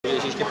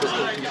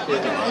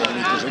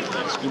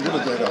kým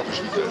budete hrát,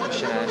 už víte?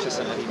 Ještě ne, že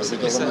se neví.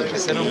 My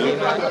se jenom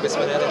víme, aby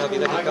jsme nejeli na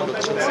výlet někam do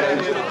Křešice,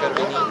 do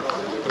Karviní,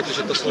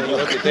 protože to jsou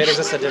výlety. Ty jedeš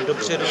zase den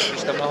dopředu,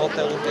 když tam na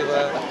hotelu,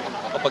 tyhle,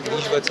 a pak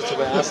víš, co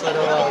bude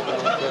následovat, no,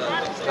 to je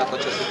ztráta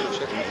času pro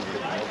všechno.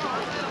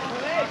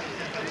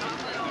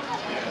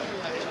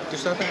 Ty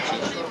už se na to učíš?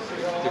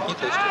 Vypni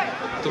to ještě.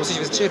 To musíš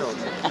vystřihnout.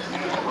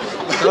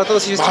 Tohle to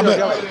musíš vystřihnout,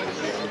 dělej.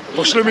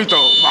 Pošli mi to,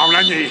 mám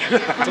na něj.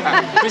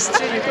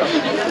 Vystřihni to.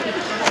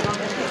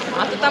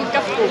 Máte tam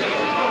kavku.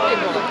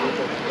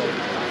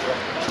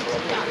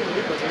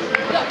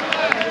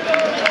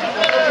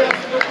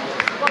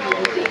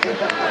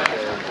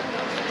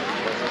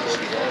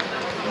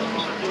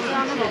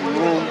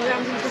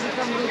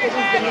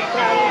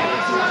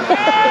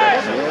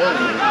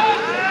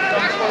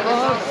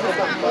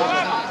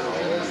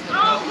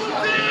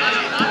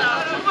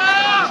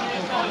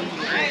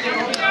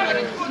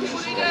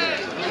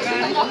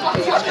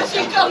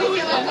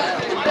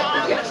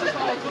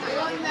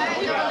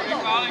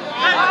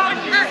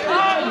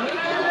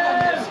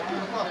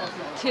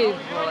 Ty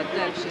vole, to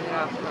je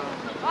přihrávka.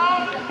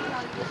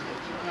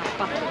 Na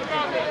patu.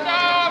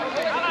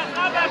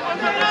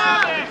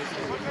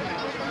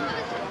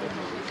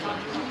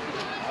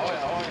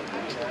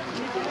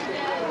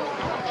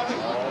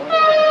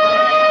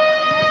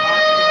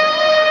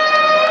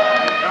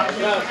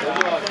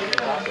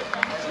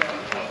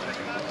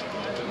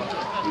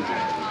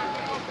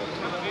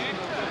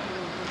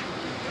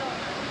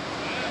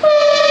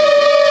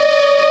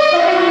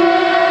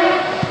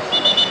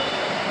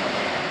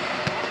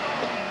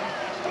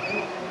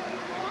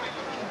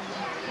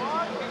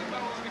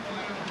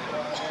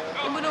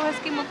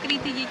 Mokrý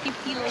ty děti v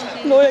té louži.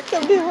 No, jak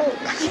tam běhal.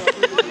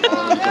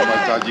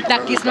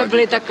 Taky jsme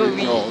byli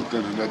takový. No,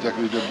 ten hned, jak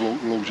jde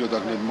louže,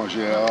 tak hned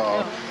maže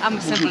a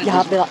my jsme byli...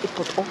 Já byla i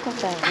pod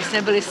okopem. My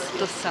jsme byli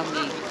to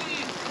samý.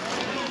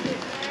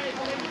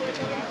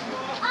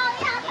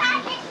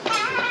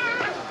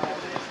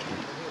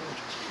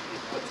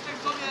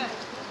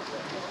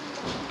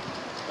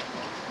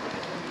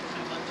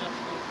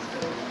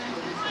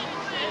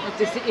 No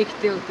ty jsi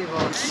iktil, ty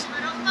vole.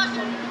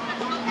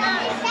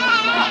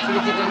 Ty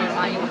ti to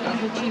normálně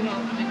otočí, no?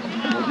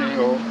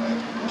 Jo.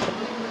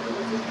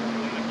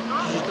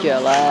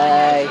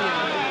 Dělej.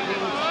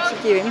 Co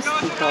ti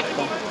vymyslí,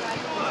 chlapko?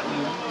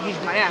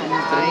 Ježišmarja, no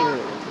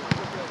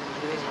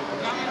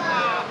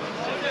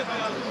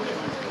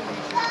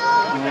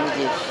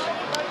vidíš,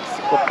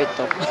 jsi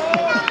kopyto.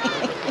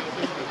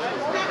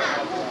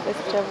 Bez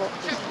střevo.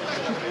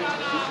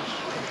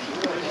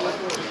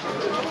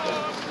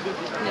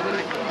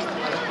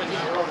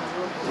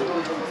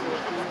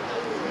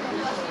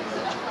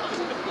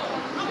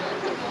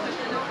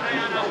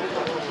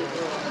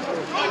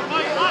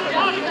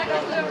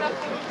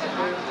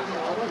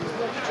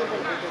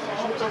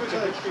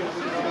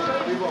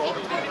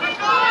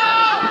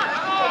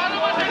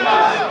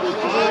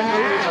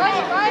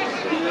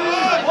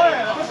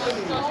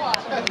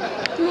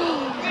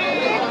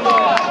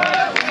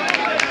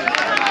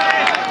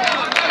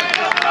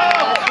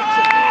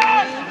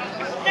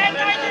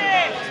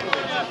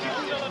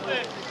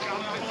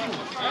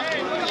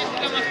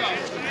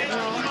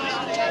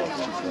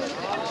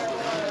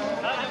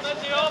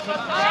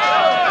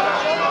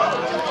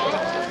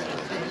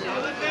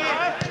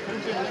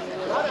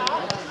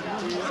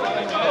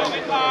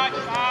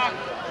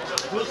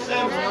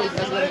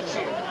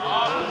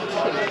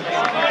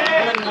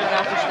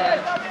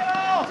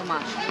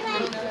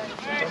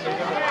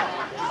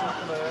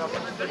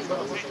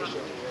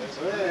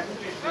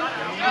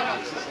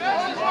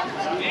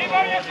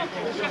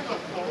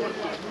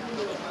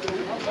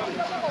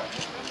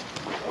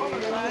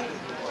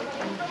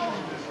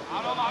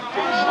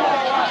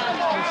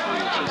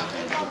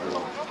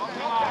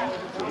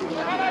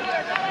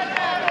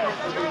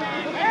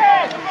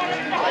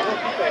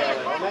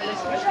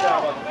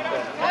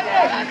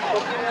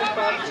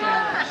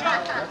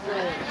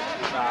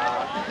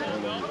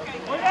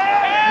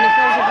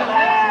 Nevím, jak to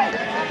máš.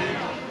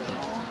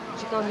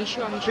 Říkal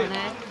Míšu a Míša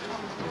ne.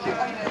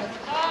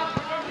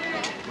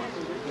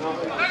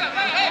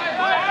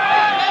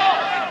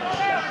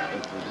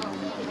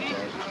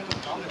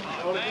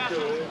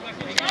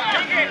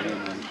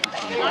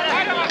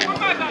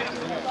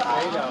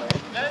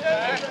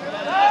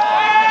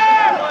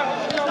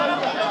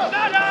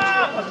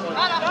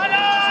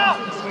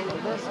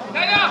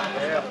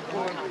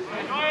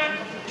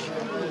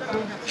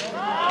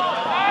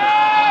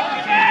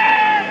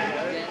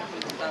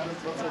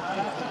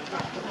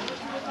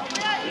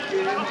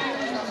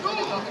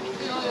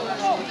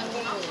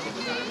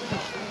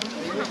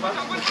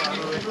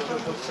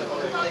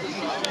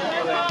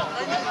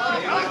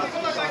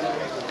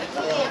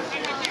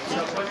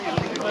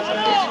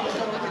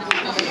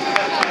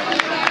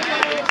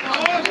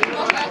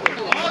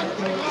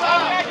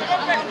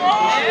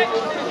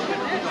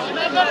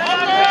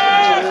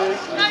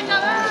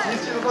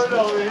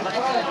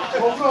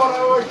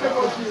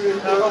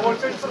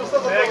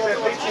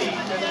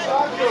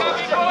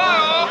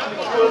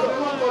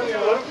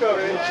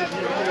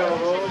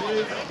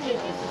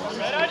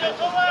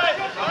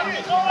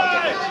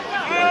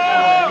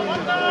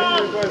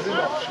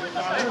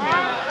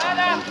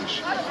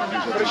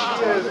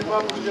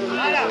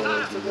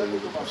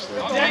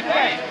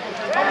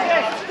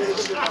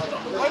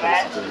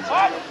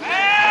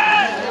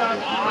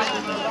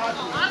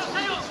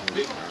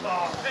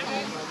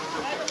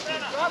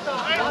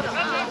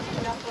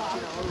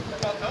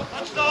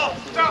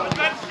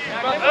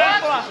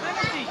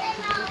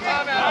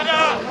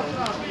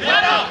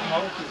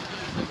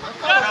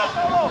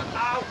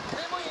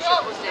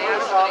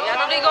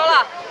 Já do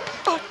gola.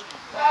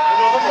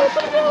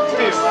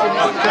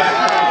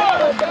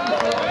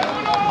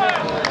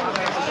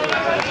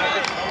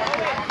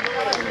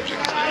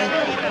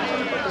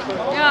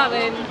 Já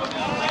vím.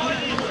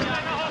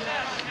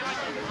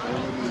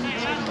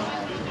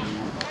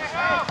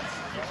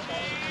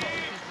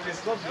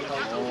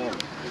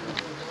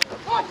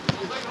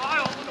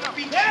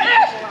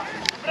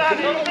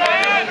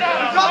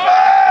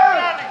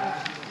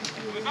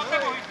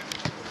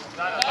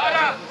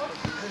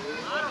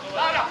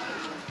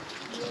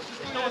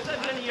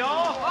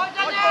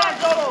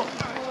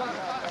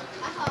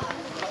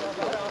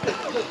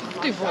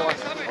 Ty vole.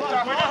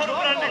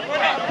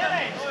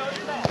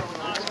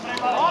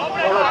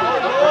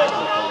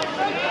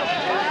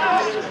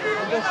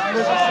 Ještě,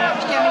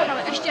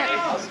 Michale, ještě.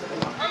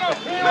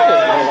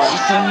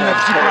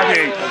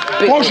 Nepřipadej.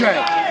 Bože!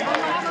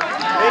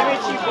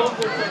 Největší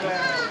bombu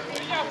sebe.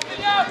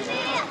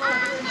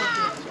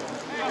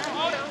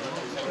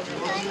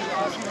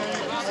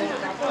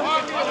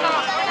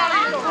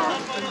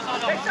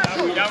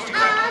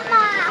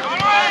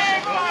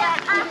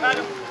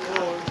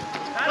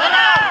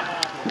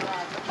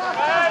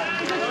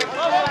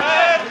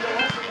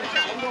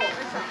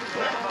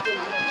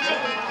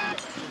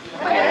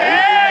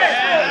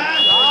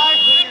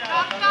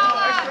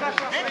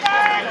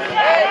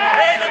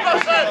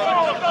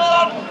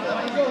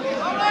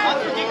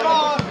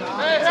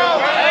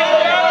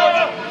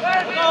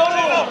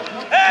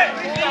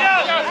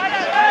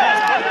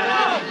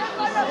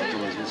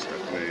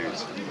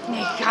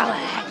 Michale.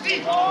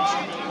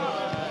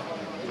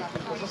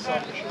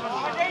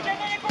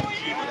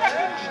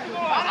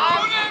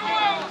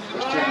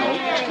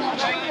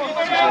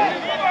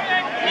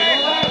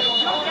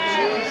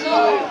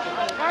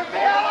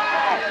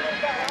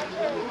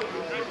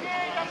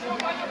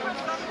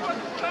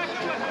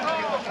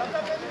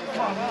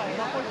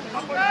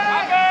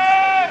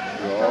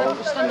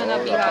 Proč tam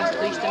nenabíháš,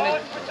 stojíš tam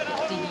jak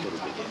týdí?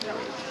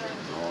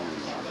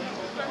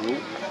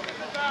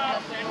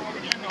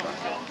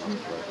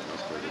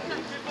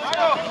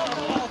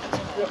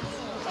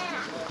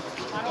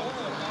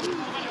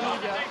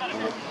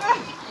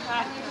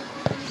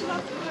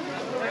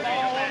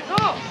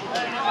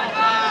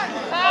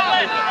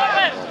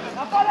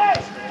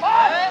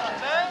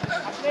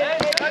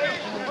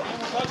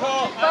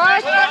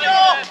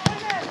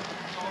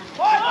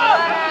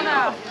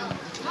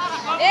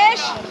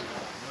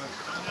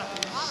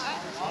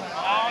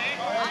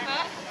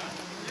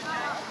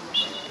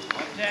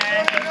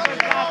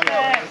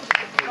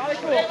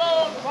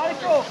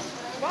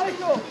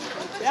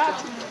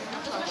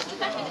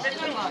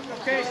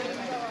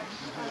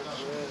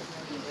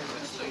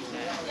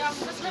 Já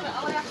vůbec nevím,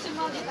 ale já chci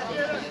mladý tady.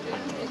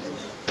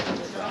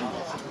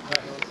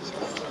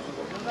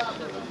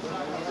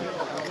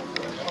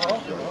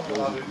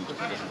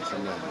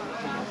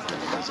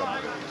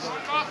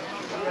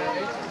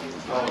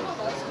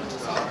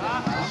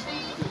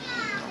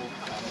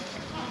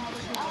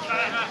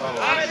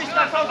 Máme, když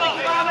tak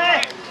soutěky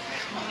máme!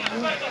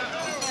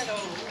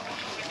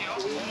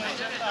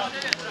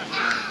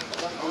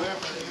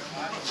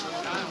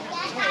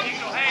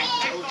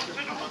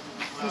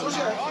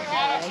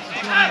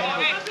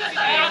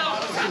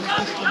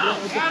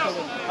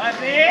 Ale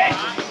pryč!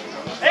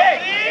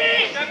 Hej!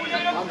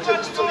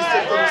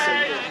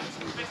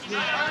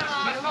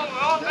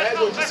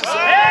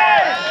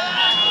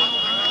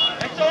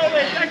 Nech to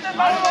lovit, nech ten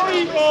bal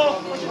loví,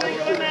 po! Počkej,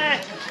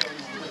 kolene!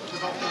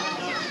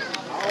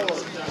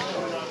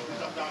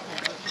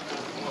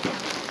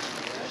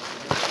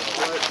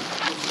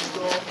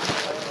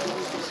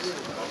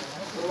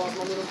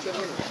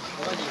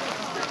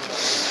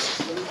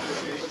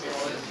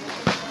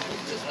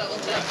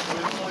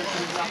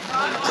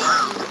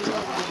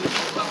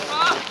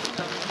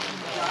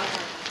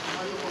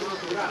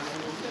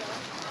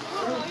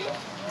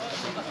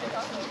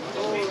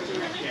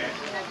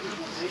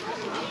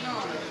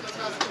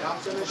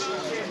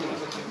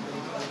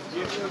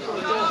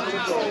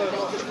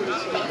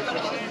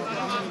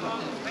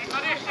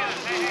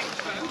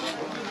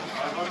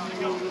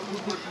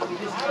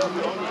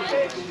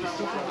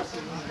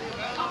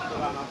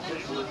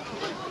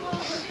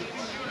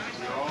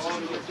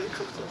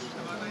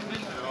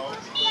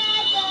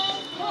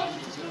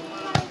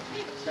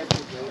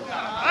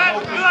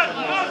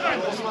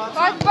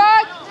 Pojď,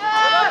 pojď!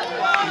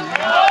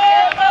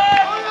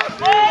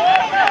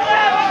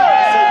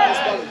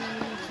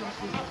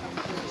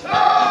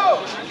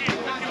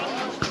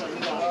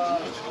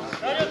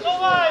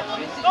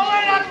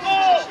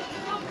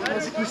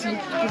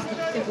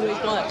 druhý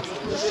konec.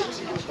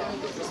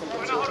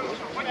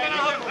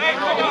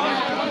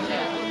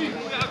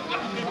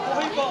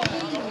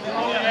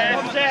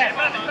 Dobře.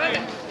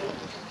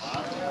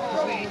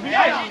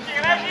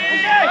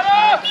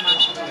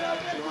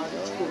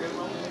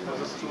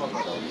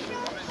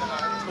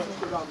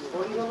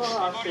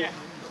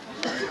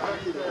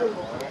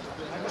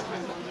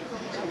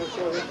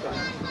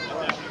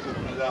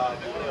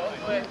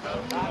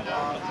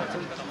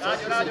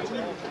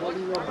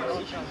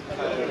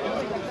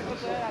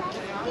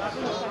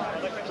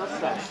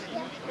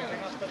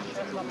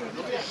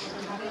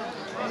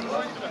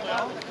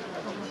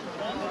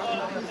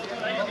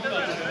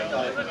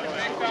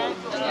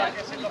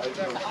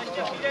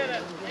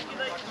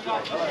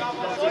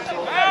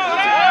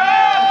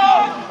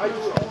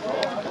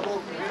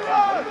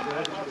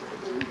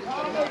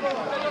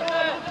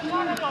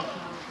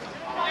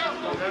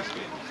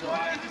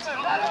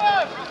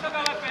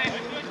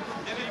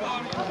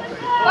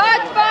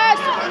 Pojď, pojď!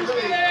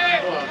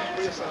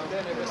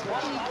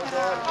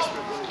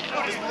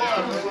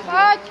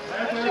 Pojď!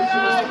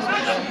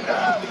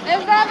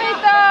 Nezdávej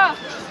to!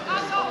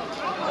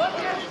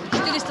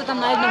 400 tam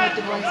na jednoho,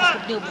 ty vole, se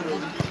schopný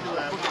obudit.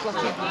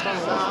 Podtlačit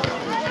potavu.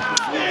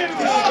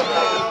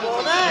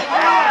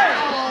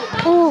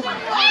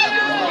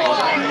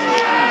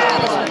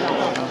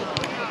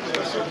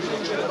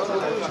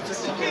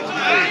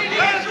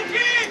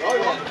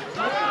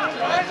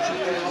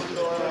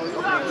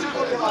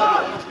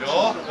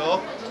 Jo,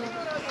 jo.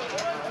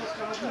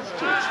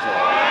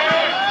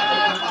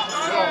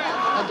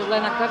 A tohle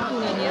na kartu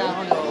není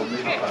náhodou.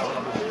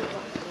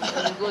 To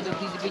by bylo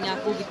dobrý, kdyby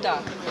nějakou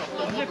vytáhl.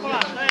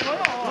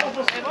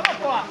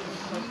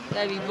 To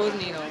je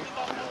výborný, no.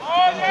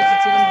 Může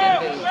sice jenom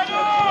derby.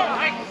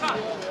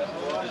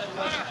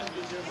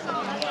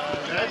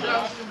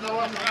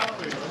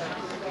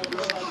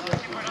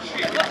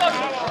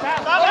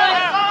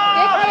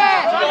 Pěkně!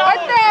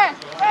 Pojďte!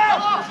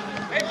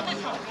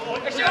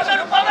 Ještě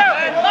dozadu, Pavel!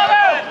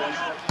 Pavel!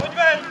 Pojď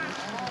ven!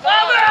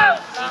 Pavel!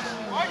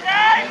 Pojď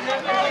ven!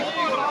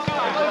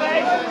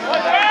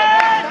 Pojď ven!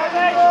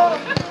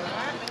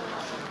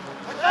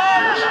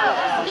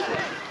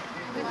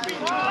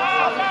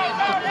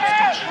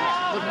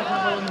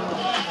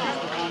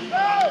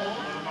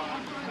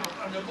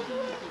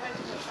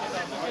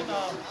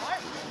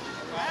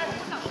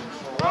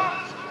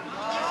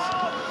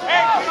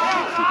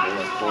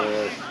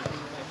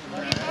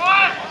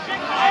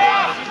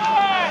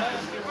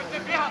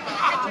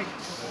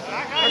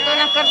 A to je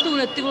na kartu,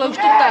 ne, ty vole, už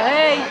to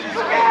tahej.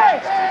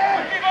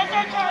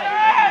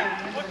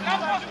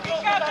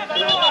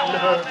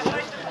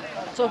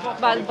 Co,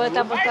 bude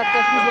ta karta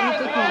trošku zlomí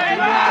kotní,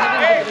 nebo já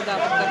nevím, kdo dá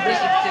tak karty,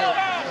 chtěl.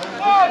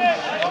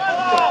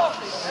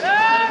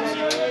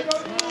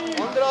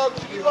 Ondro,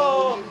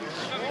 křídlo!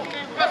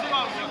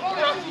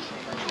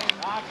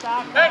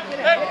 Hej,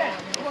 hej!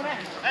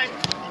 Hej!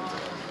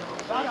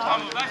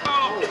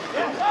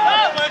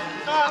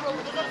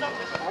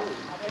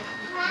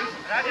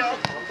 Radio!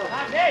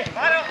 Hej,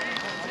 Maro!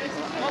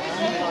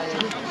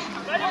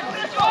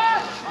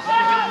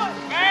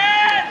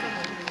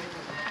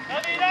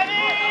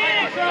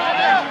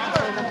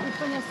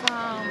 Úplně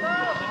sám.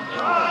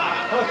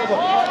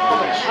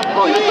 A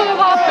pojď to je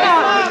vápra!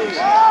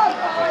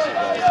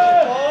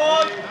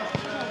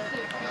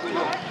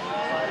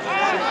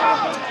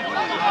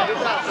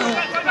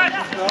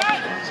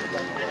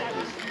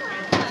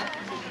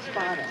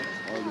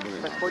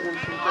 Tak pojďme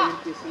si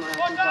to jestli má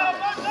nějaký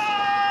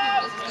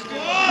pár.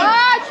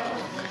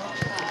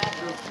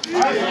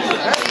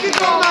 Hezky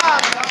to má!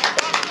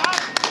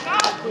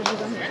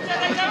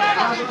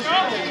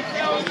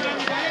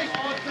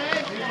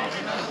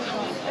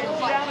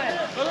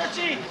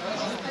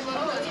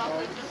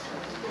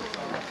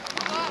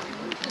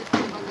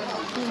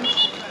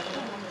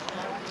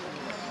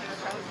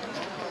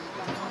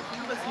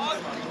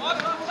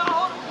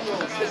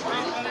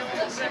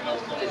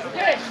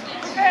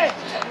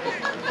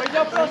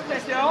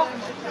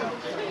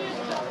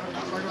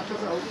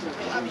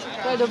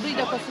 To je dobrý,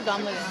 tak asi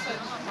dáme.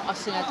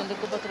 Asi ne, ten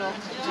dekopatr.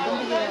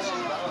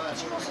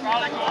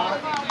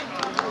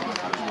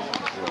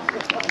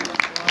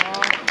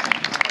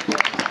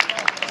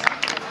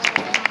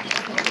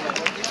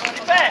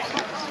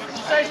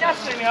 Jsi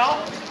jasný, jo?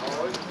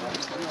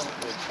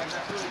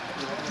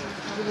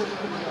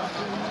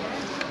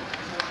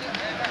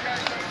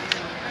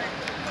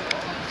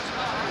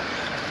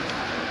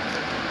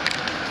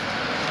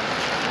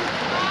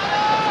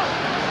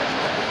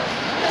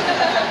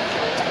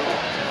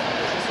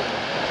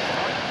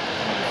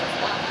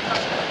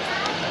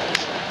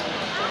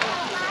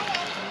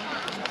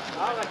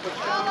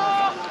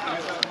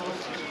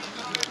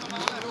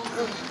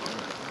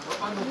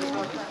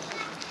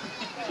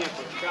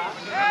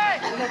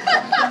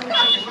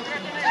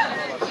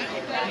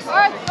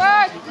 Pojď,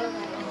 pojď!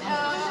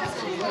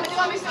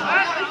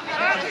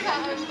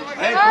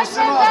 Hej,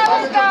 prosím vás,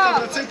 pane,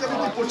 vracejte mi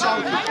ty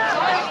počátky.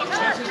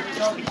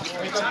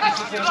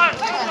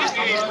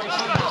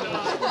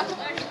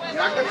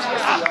 Jak to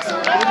přesně?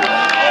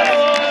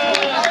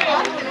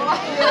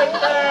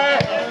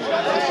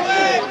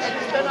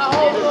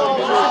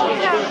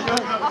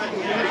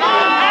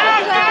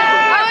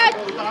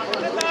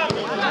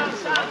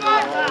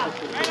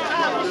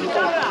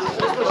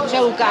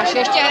 Máš,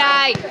 ještě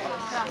hraj!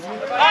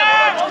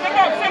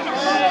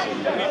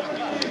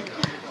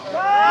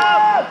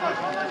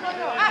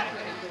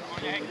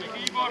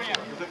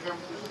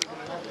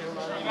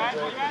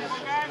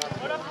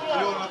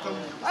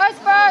 Pojď,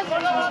 pojď!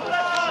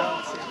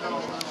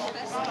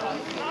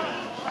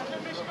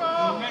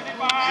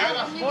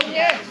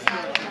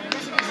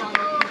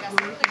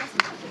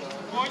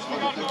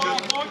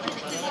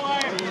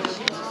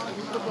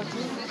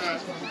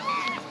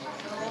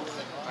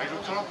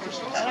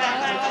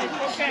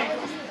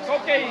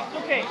 Koukej.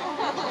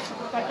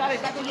 Tak tady,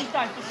 takhle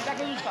zůstaň,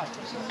 takhle zůstaň.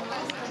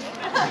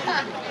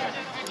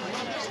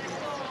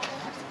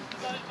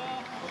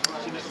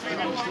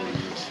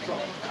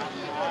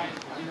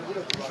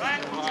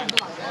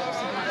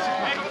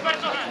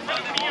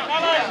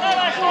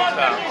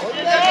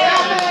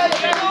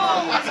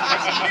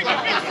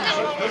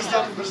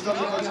 Brzda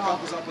to počká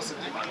po zápase.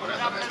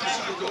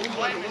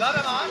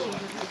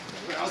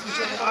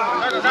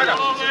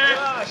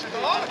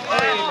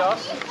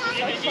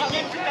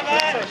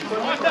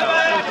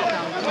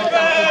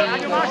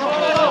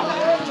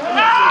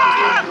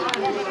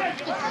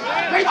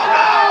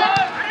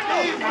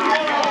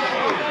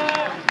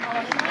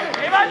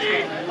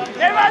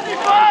 Nevadí,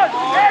 pojď!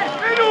 Hej,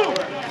 spinu!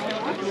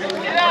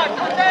 Pojď!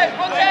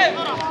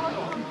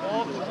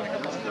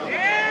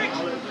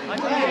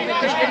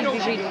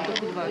 Když jdou to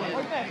chudva, že?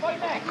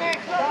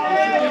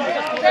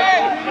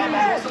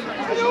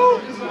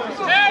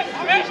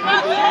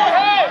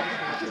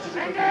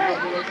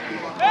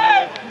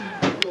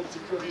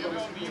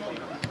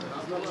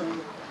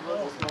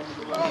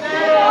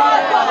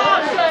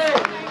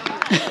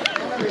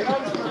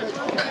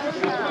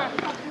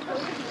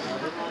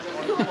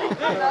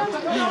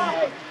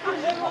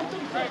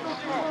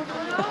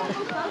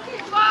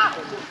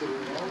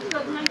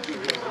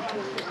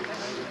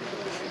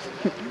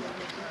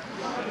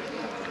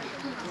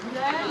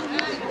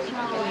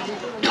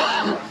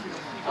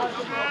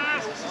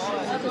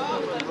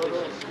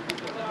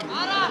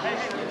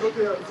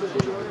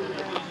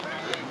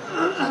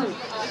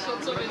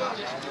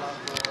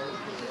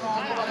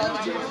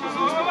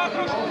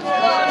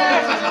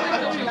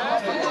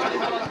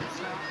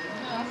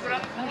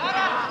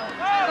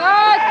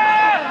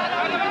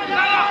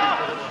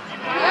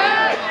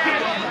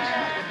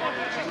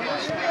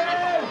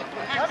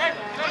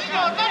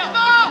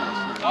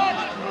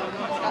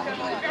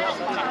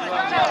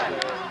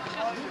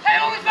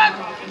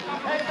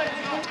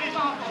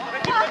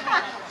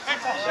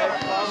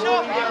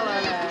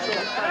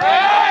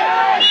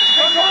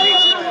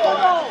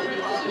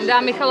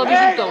 Dá Michalovi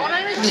žlutou.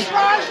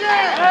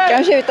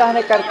 Říkám, že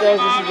vytáhne kartu, až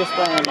si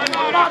dostane.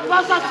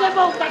 Dva za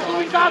sebou,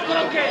 takový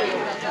zákroky!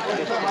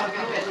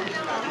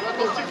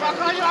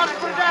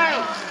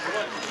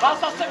 Dva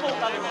za sebou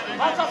tady,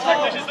 dva za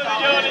sebou! Takže to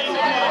viděl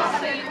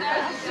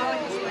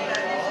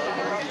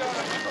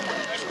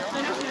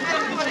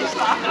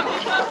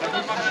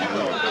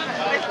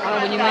Ale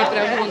oni mají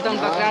pravdu, on tam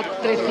dvakrát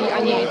trefí a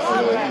nic.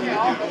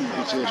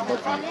 Teď je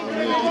špatný, on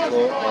je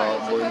ticho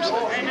a bojím se.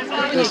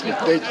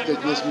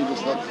 Teď nesmí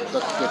dostat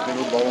tak 5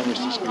 minut balón, než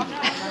se sklidí.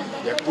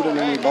 Jak bude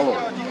na něj balón,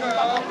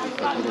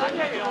 tak bude...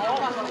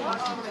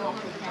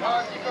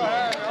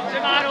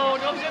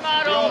 Dobře,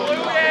 Máro,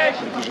 bojuješ!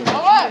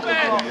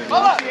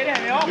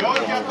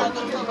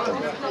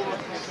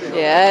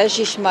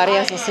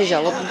 Ježišmarja, zase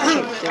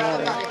žalobníček.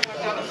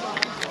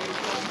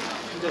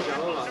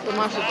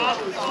 Tomáš je to.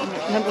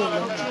 Nebo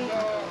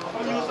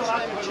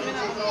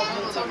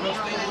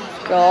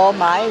jo,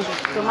 má Ježiš.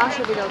 Tomáš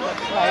je vydal.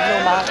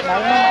 Najednou má.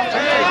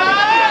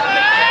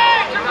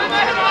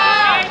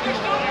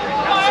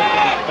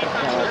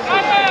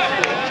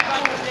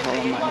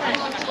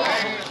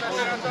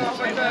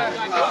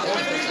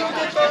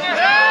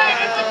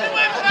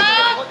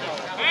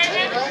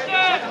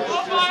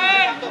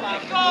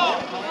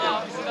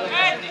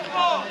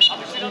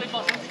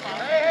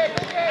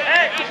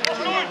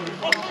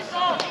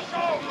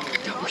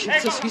 Už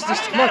je co svíš, když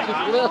to máš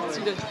v relaci,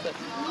 nechte.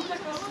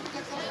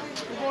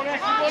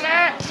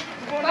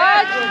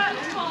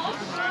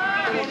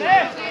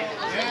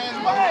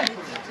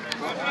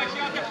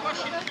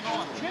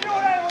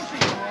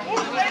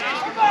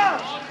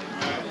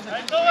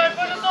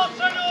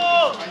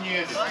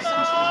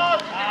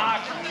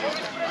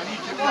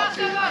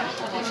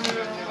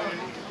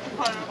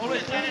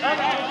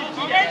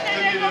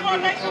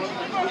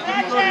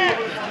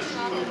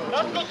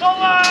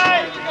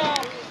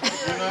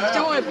 Ještě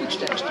mu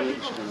nepůjčte.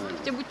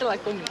 Ještě buďte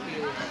lakomí.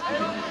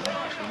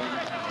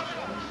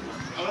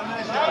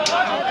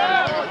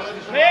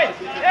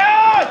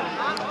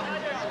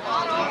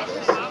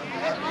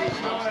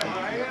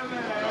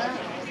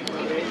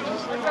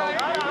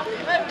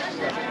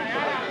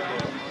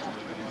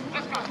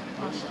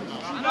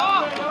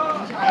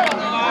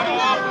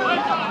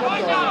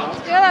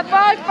 Skvěle,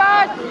 pojď!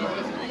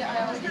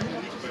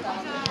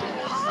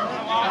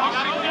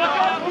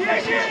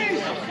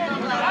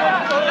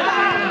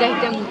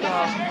 Dejte mu to.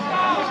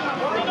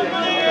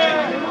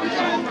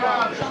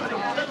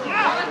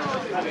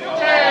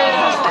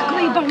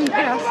 Takový balík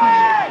krásný.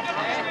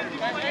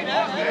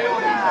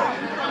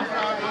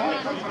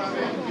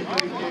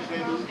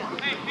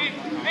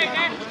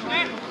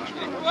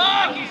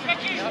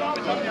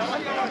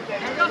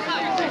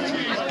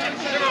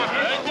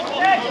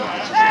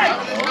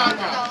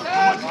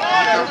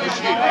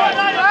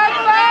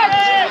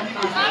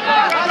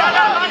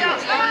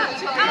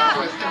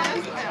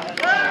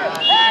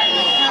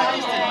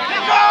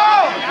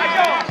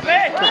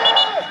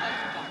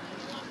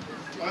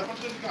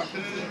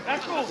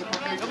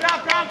 Dobrá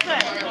práce!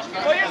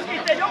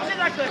 Pojezděte, dobře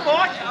takhle,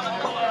 pojď!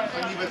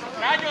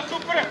 Ráďo,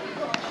 super!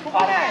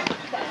 Kupane!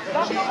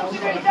 Tam to musí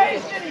být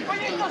zajištěný,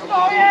 podívej, co z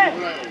toho je!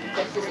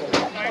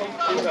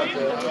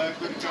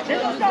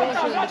 Nedostal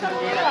tam, dá tam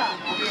míra!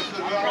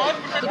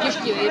 To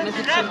těžký je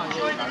mezi třema,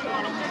 že?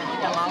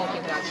 Tam málo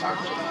těch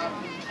hráčů.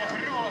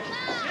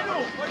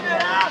 Pojďme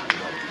rád!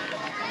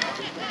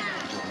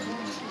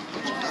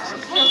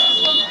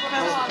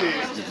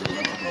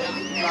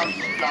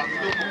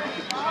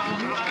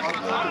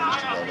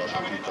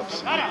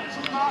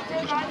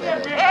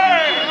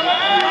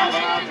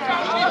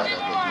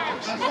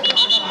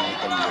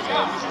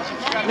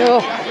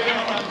 Jo,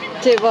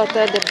 ty vole, to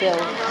je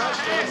debil.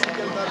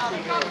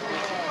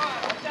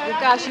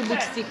 Lukáši,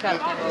 buď z té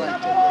karty, vole.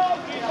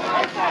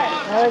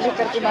 Ale že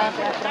karty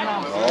máte, já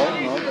pronám.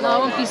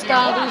 No, on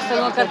píská na druhou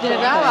stranu a karty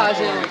nedává,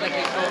 že jo, tak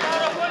jako.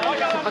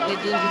 Se pak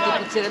nedělím, že ty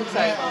kluci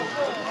remcají.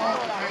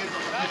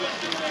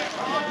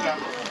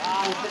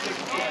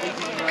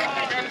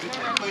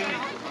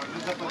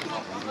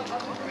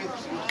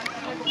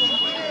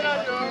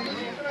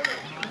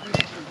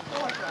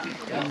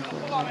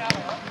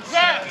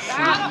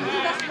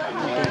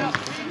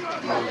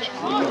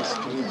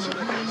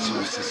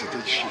 Co jste se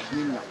teď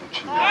všichni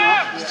naučili?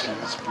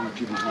 Střílet z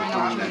půlky, když jsme to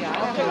neměli.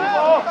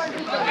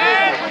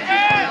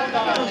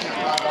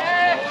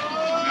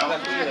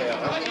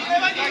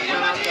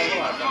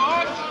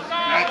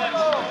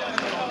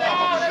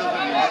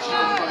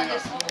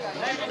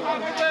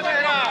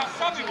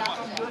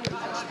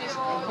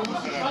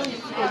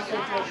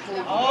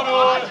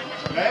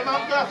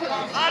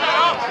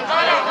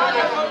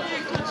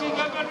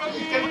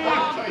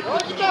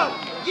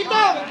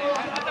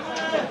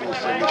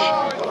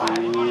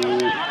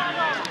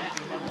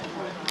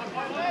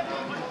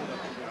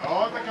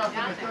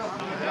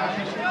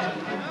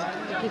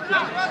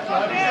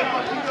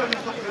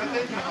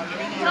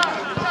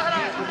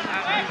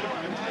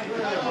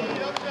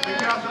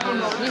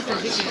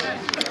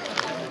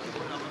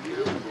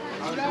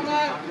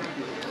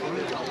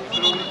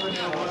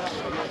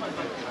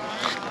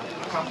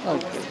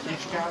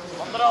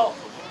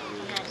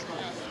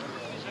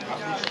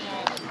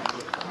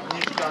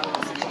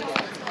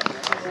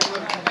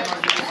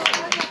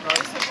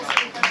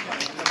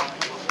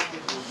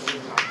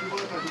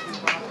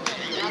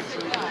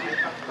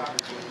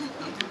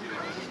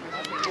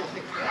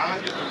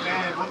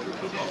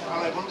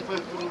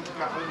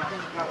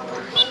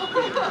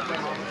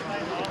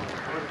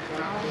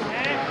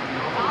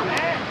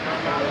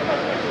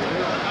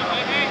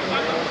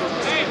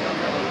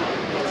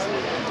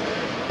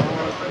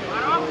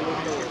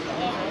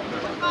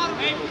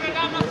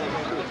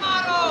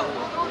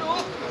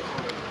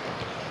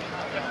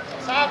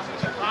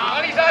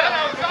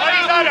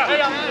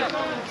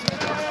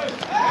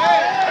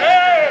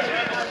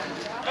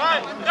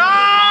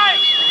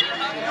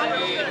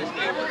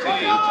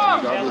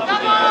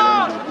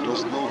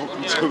 Dost dlouho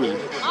klucovi.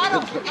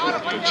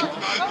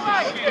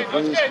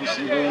 Takovým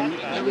způsobem,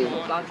 že...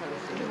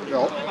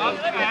 Jo.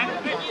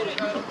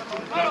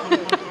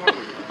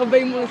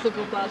 Obejmuli se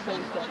poplácali.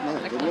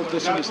 No, to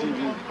si myslím,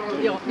 že...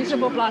 Jo, my se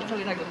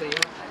poplácali, tak dobrý,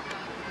 jo.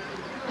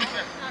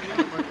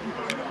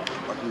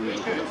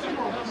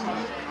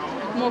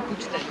 No,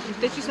 kučte.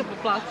 Teď si se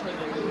poplácali.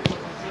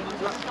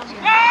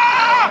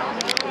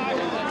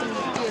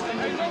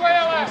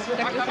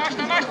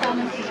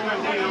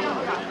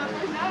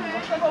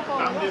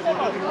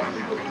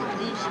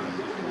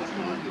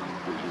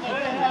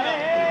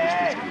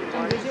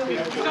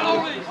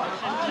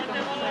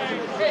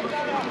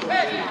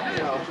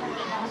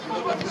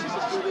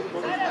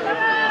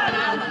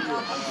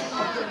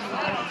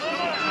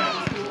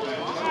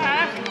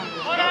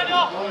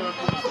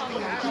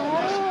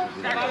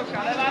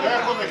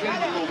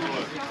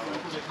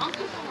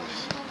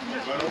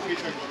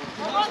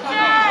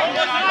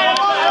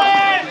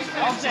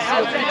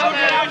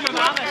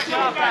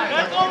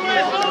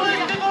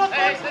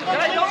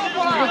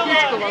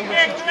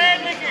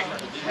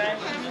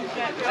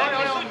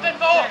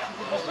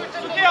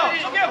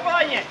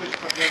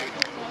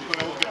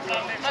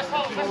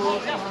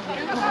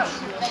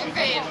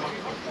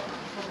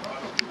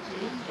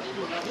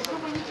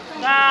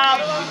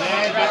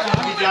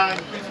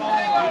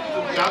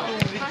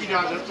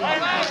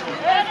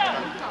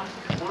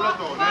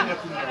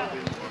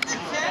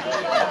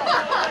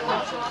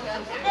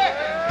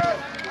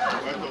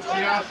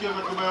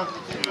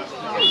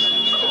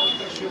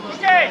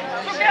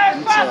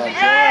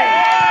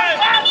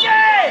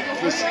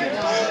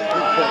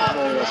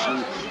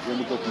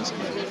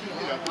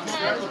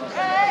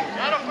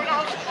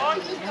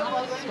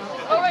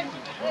 Pojď.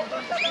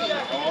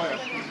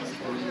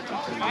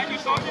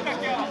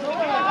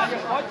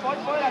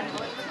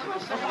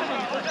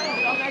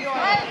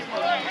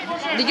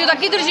 Teď ho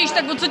taky držíš,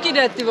 tak o co ti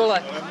jde, ty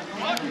vole?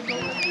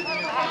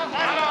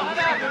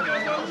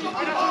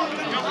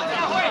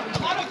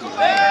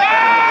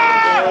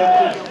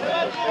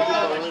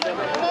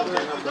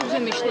 Dobře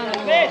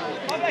myšlené.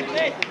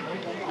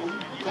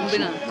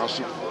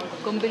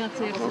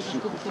 Kombinace je trošku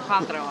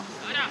pochátrala.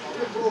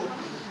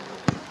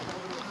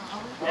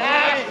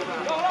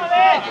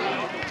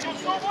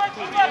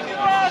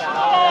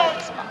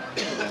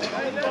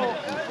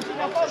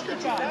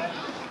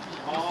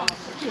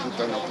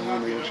 To je na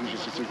tom nejlepší, že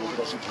si chceš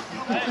oprasit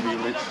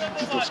chvíli,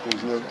 ti to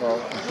zkouzne a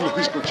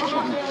nevyskočíš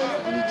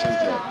ani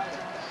centě.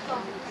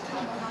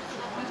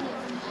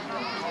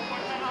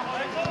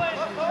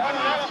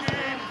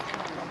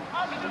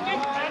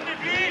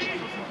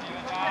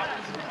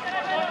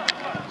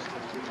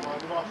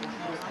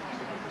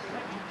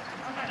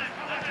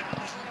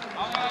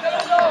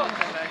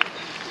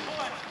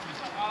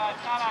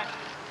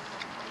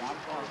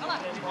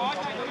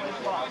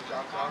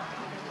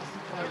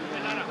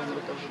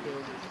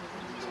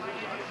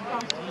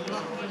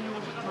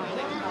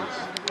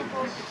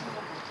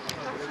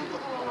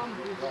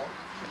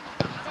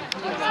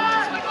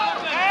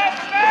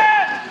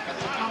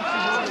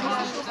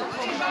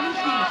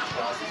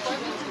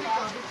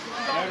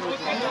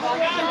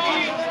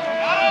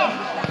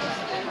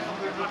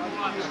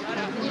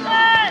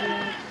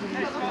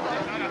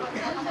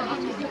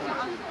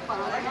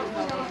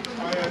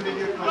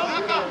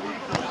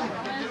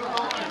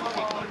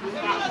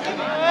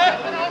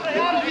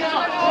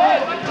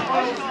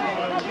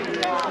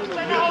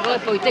 Vole,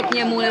 pojďte k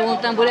němu, nebo on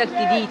tam bude jak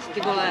ty víc,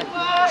 ty vole.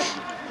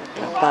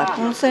 A pak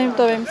on se jim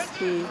to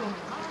vymstí.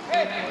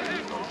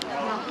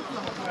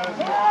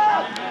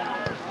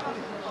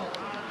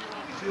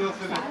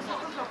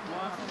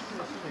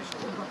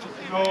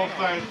 No,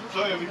 fajn,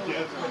 co je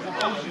vidět?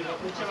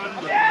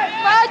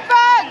 Pojď,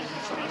 pojď!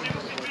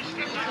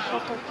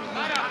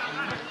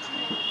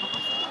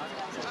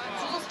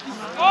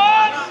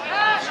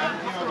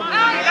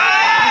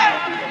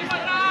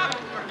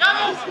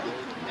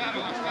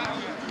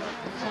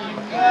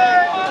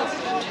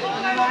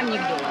 Nemá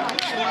nikdo.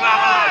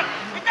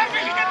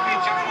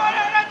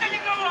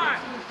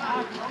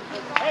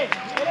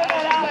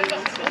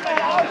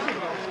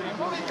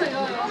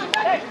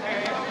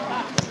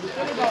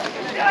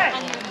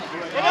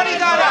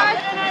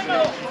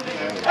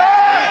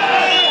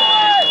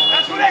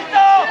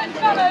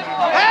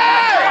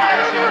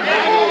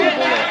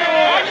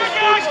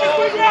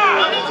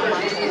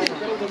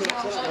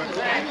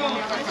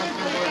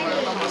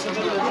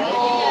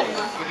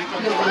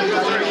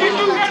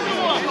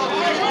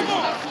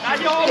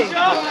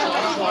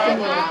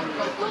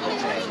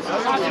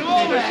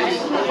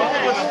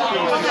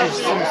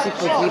 Se musí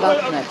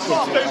podívat, ne?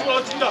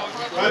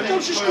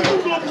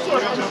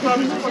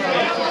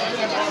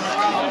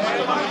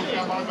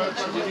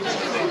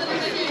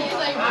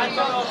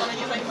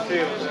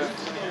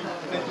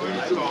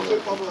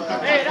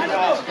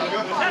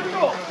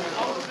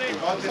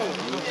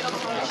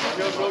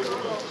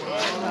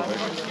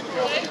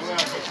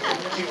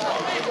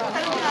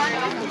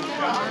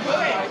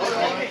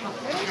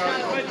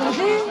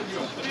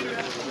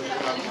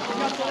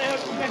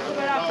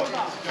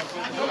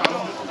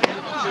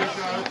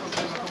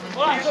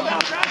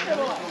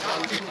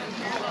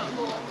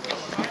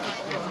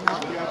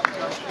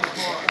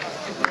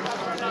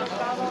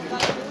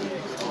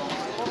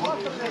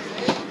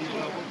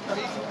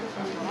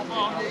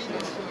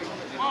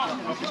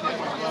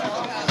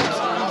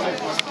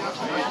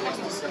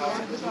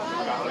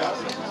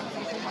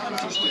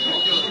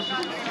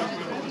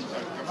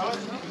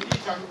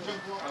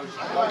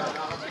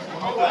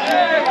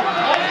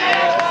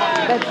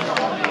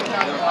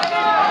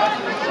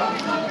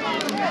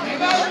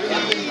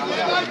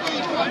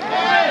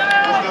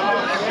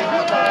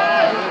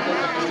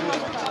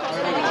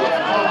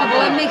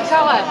 Vole,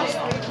 Michale.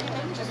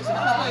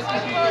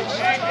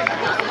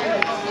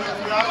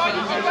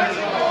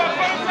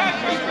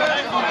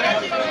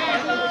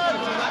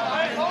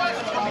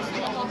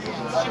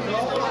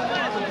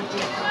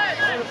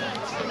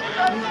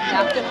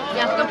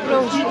 Já to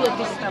prožídlo,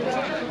 ty stavy.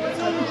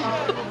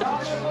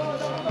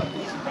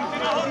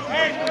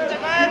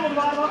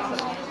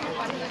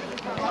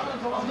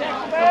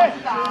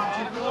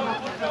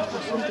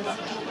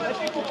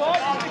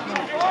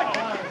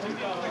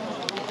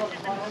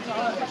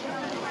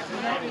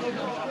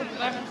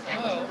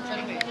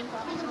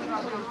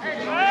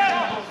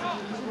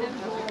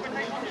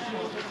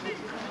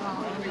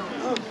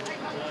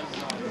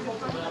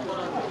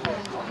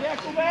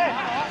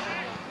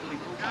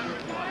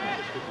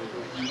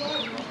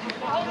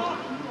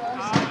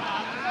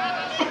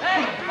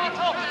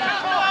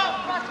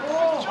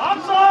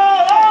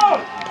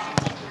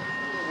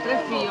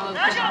 Trefí, ale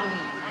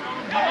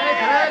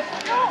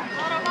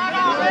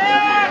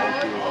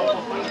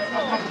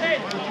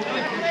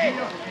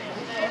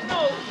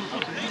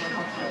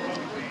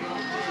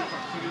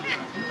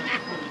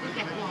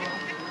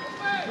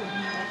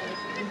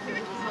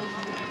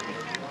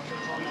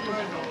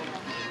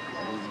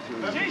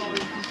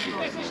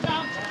Jsi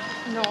tam?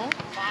 No.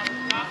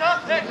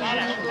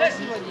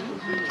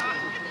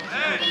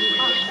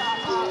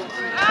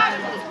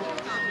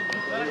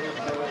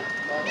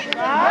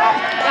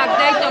 Tak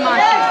dej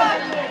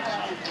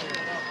Tomáši.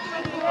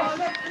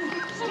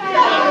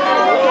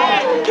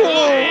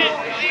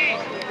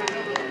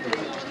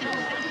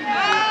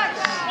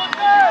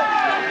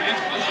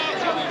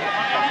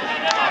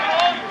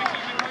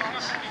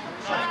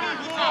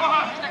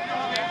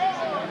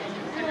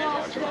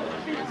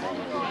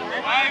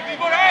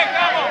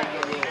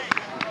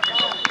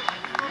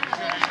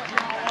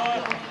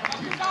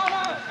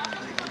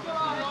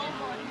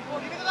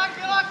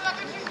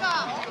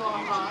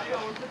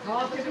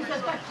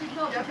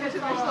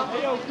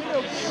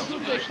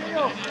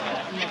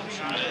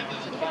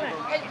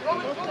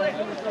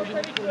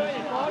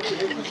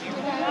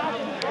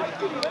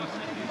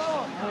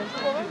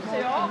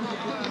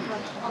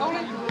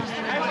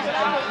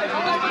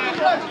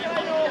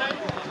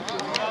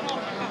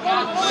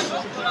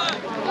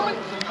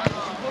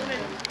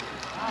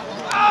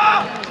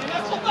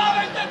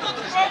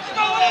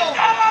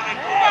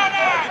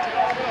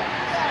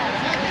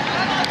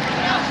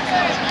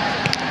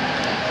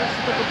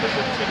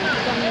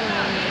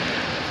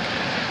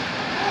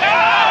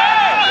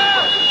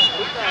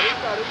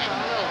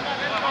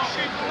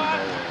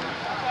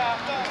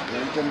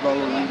 Ten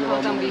balon nikdo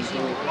vám tam neví,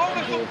 běží.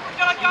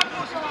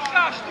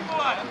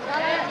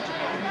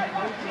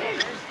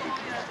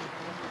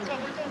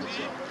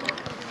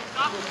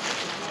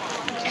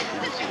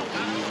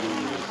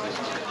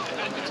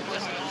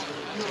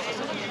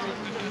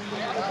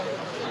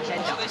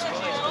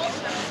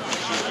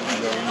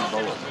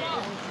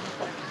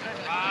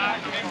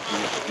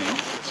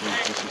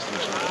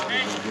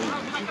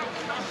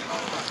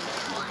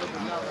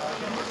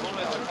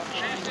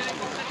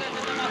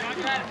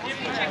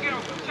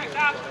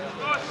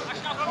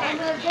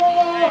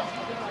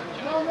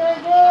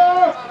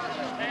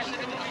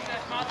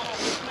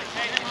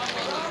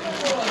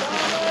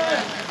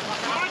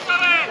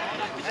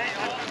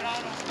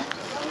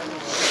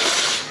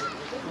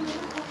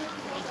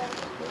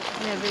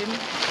 Nevím.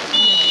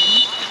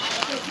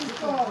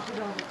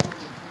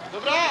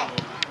 Dobrá!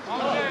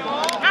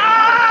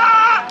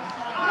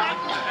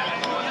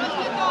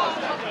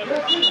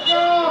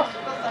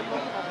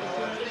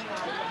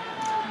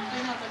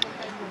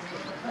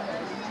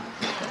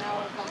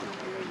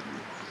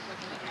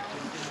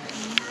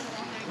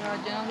 Já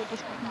dělám to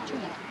trošku k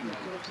ničemu.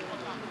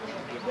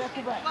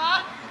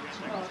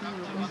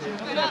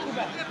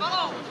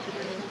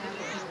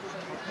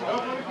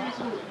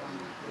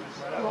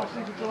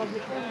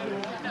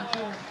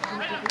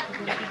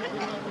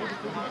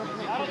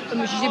 To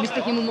myslíš, že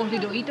byste k němu mohli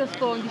dojít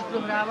aspoň, když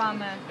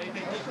prohráváme?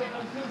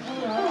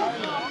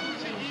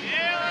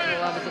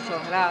 Jo, aby to šlo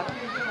hrát.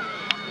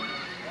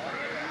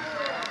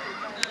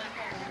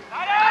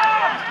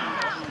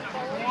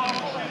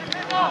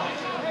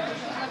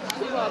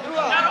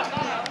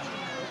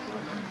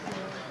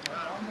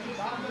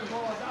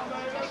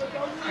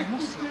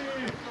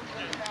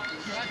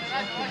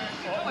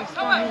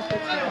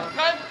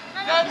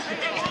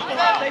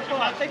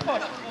 Teď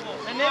pojď.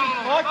 Nevíš,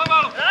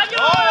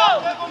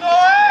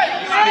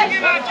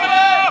 pojď.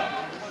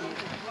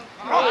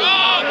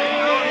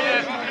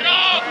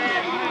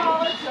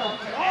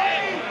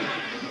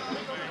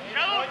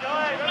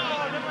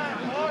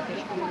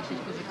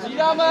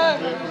 Přidáme!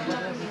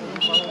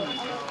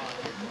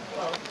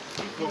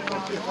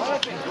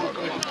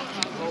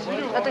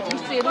 A tak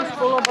když si jedou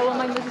spolu a balon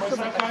mají mezi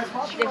sobou,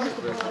 jak se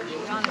to posadí?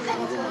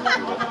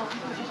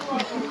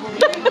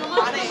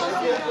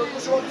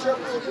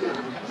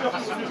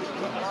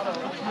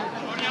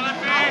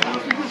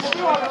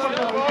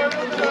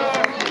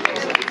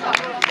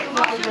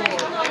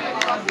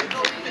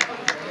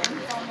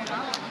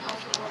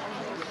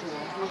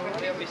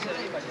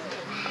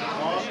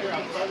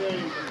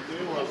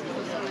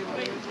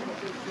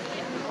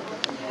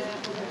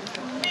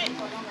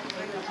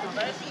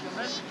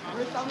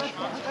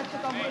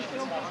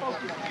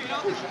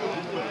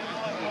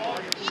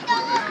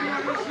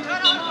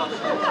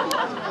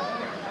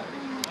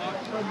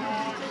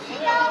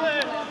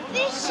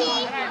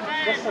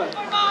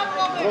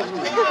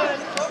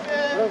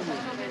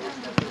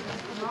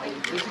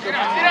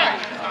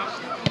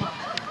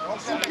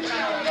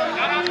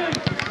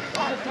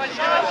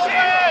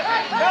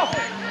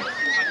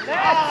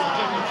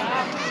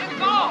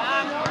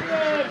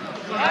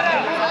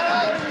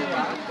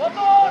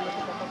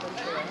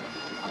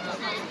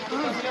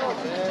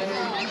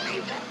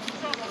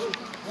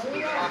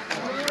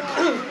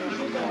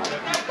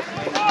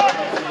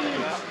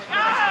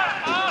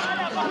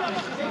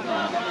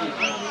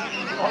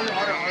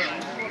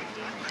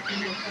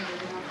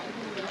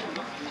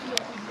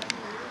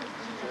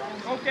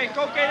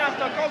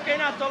 Já Koukej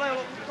na to, Leo,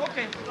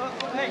 koukej,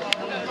 hej,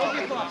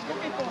 koukej to,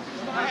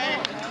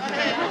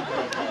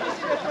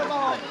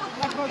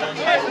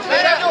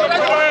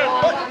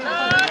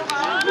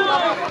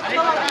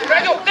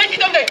 Redu, teď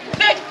tam dej,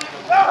 teď!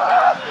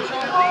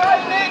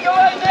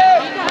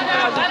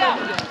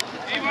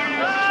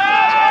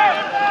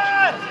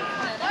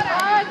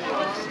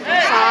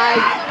 Saj.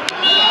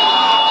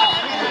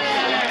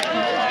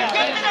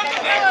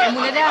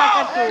 nedá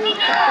kartu.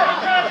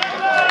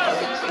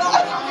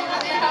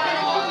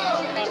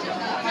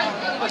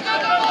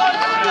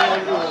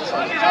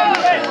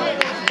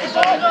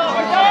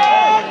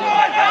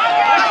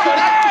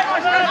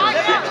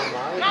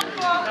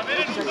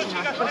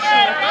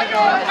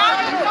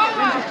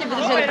 Ještě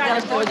vydrželi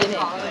 15 hodiny.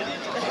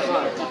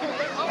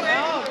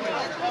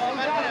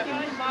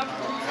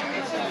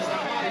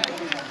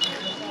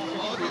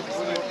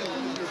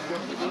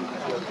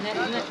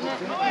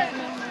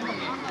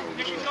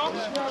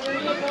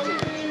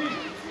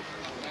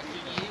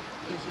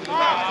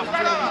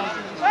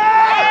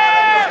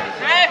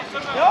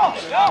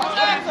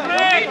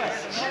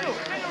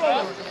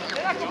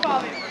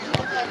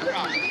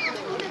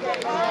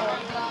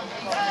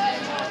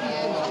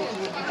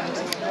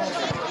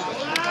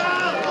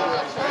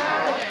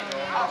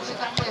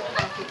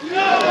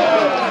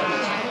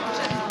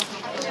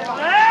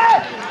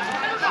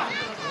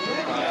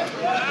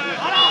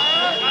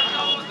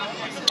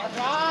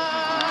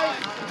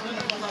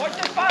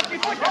 Pojďte zpátky,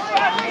 pojďte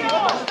zpátky!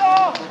 Otoč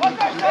to!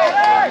 Otoč to!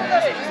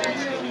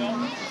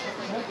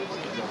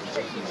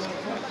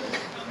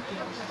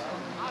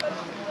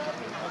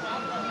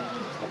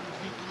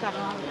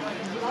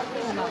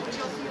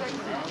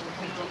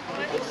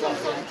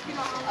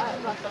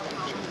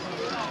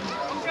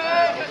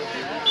 Hej!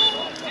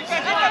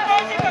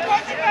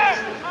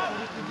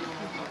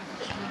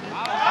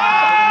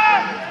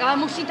 Ale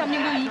musí tam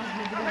někdo jít.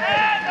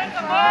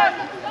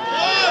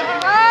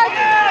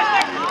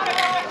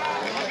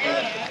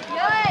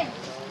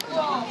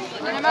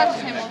 Nemáš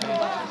s ním.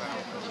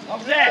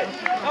 Dobře,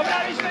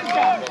 dobrá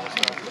myšlenka.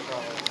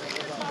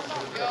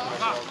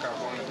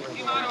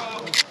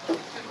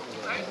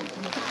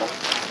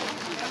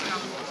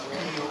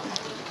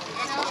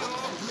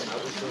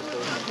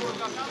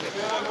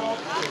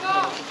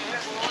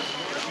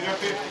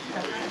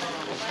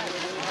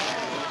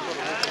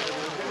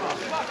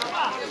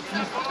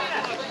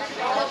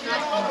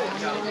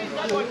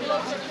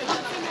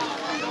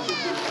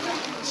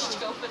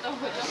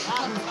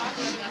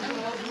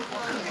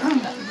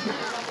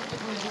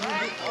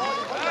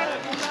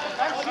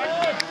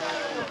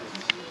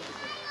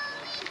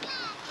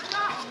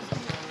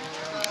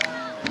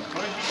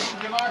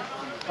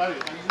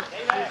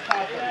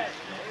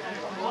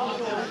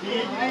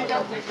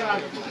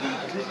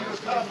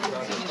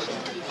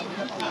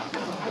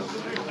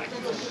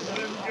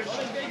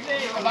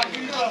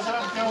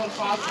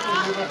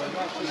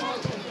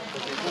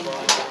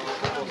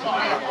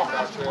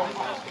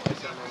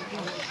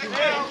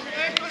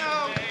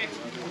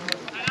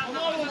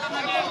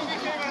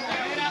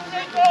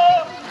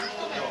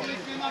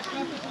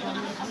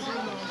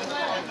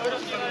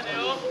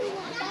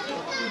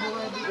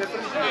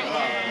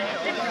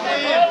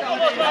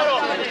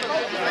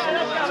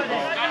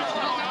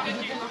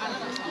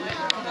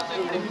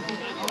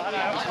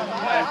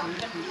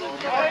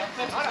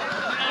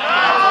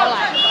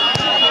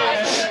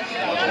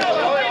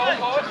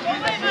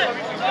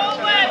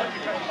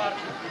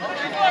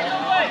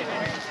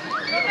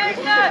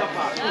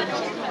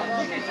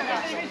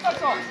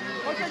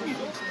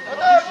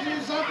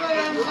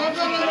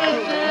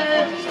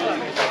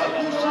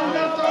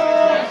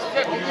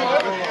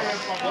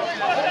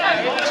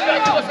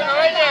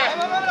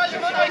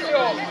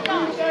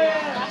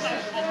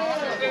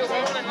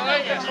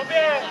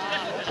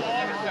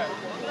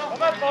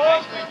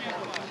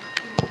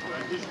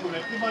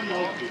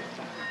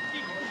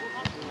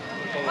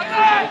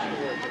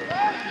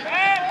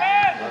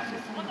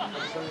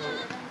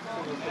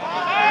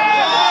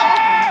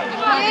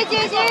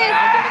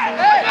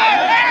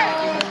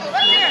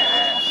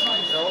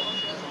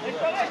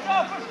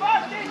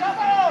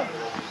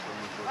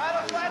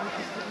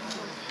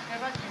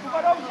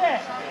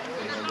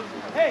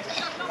 Hej,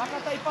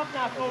 takhle tady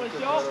 15 kolik,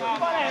 jo?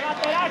 Pane, na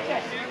to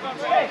hráče!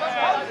 Hej,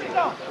 dál si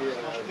to! Půjdeš,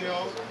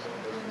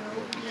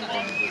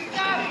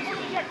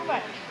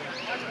 Jakube!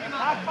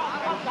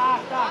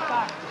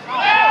 Tak.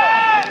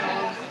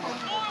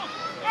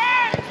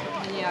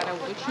 Není Jára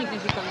útočník,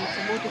 neříkal nic,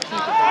 sebou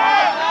útočník.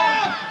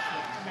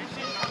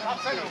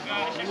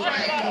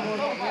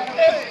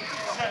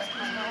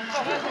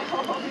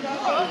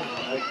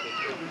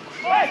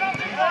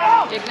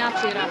 Pěkná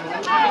přihrávka.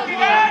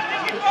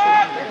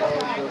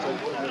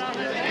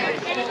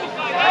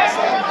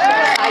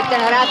 Ať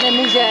ten hrát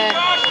nemůže.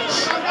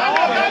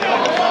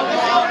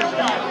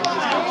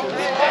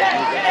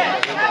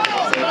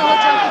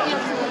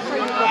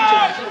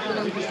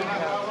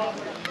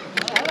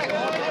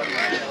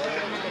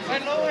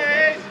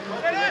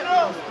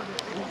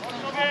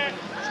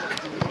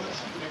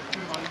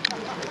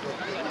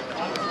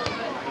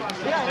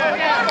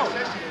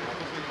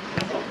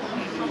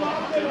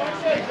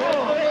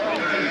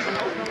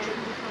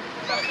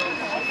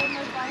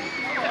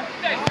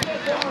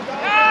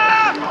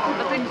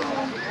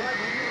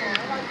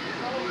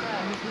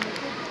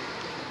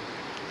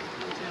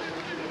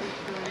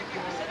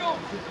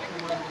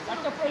 Tak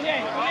to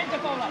prožej, prožejte,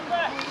 Pavla.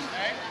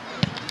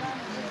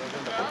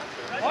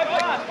 Pojď,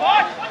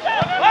 pojď!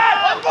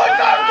 Pojď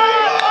tam, ty!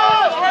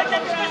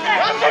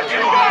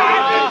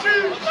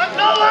 Tak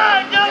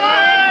dole!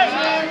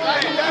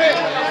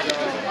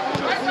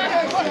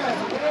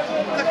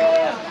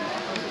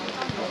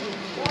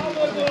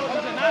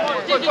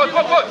 Tak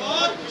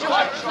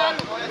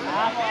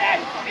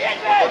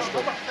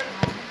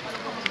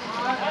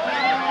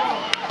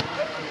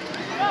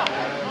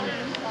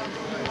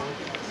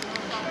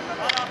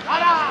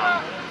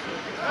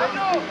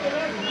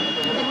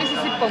by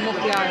si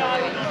pomohl, já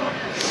nevím.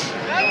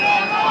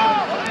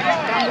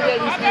 Tam bude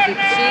líst mezi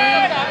 3.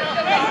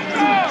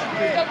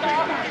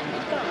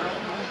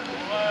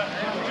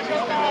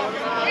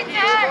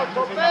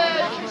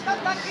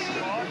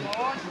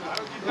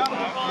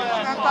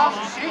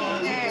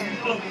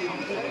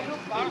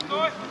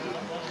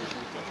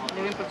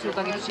 Nevím, proč jsou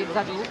tady 3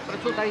 vzadu.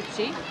 Proč jsou tady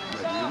 3?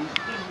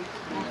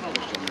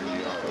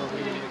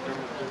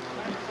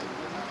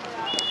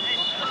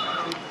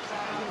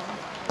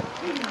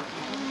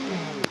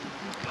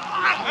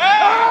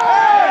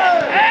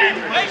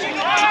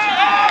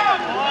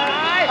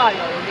 A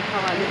jo,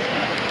 vychovali.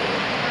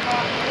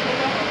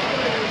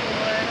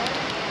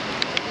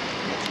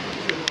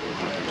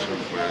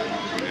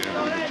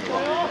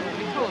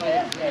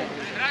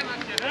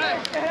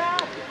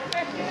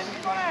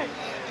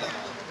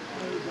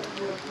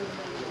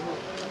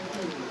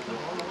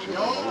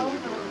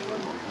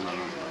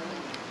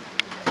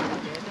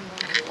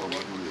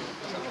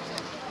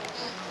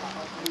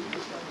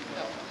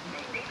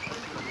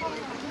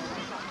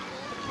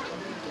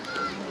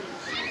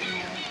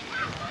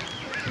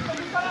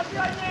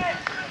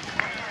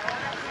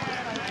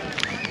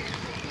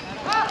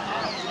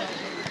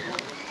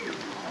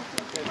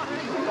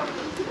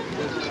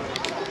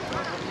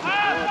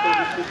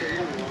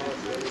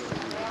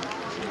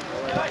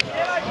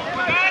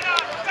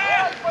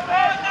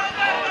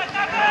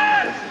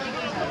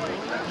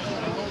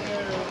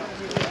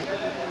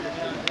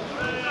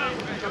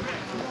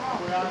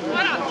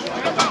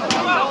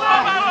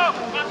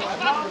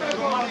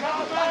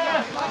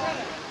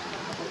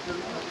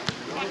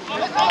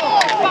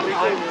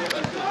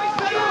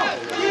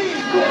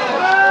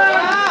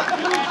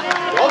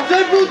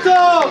 Dobře,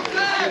 Buco!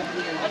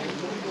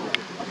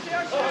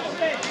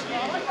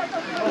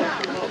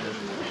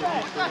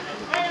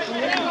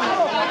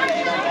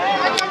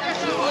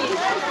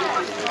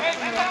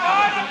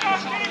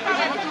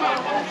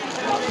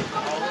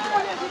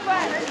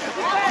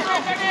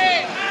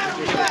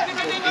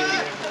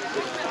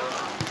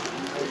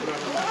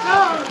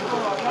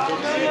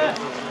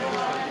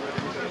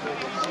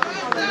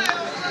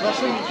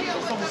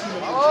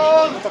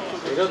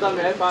 Kdo tam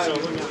je, pánu?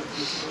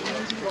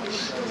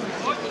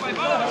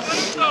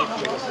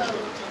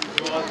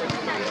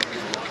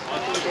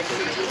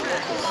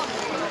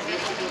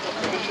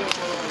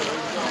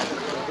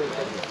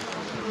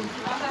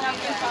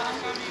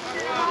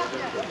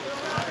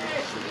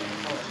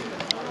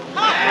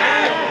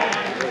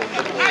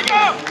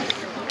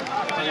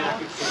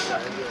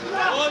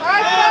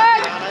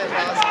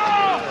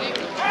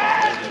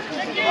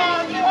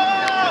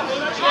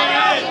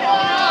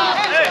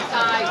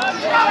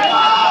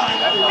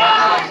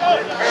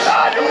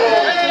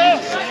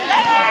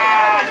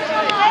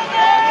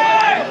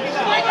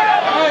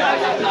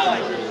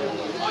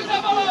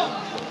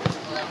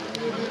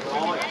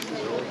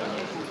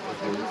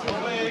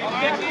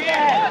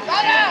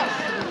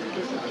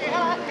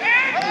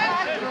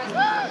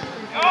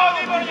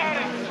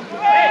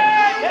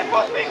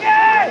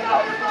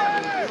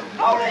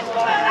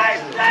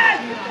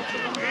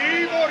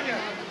 Výborně!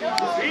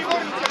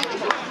 Výborně!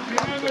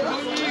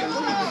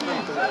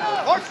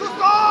 Hoď to!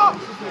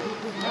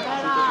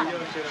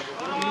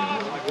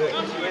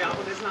 Já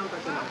ho neznám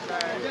taky.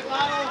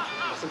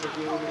 Já jsem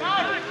taky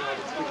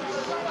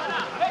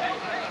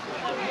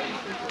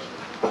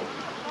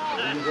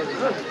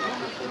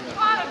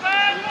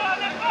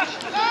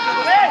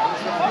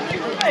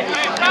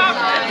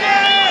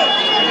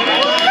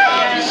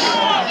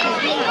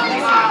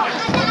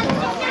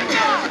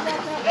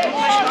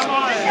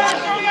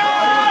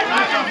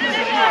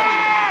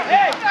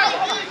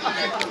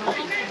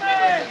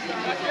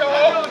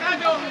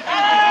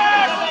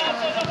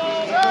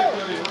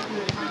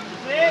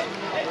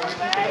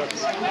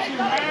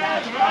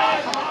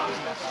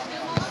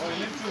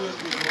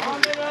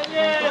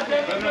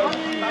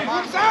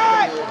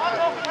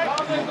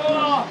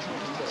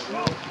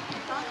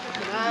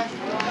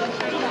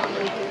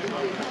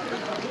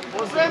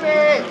Po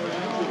zemi!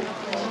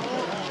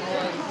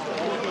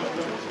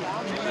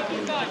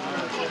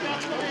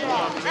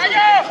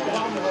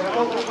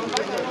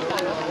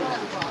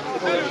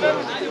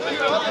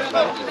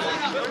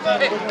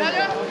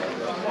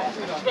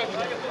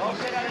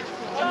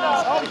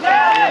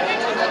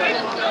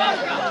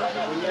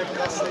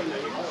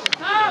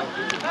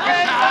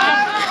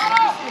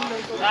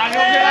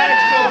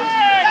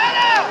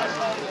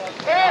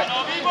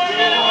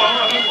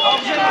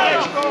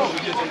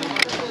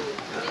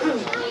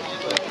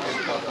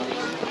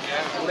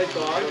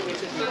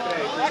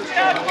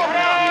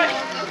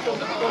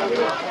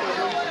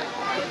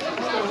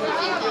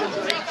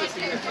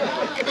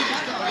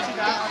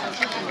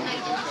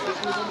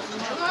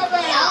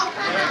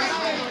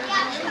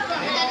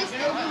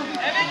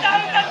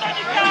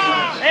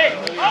 Hej,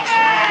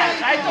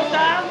 daj to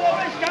tam,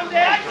 kam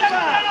jdeš?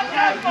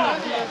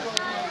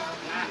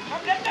 Kam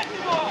jdete, ty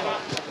vole?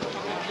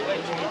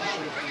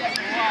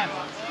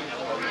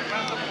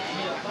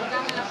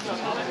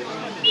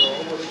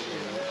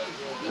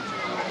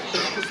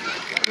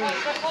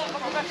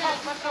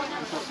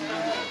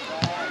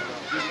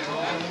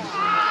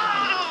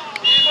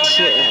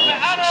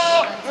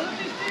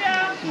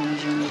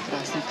 Může mě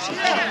krásně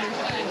křičet.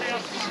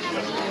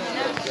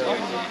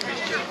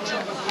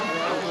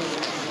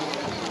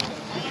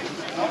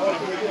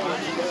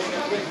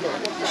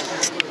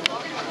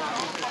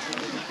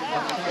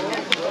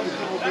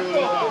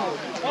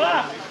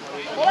 Hola!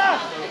 Hola!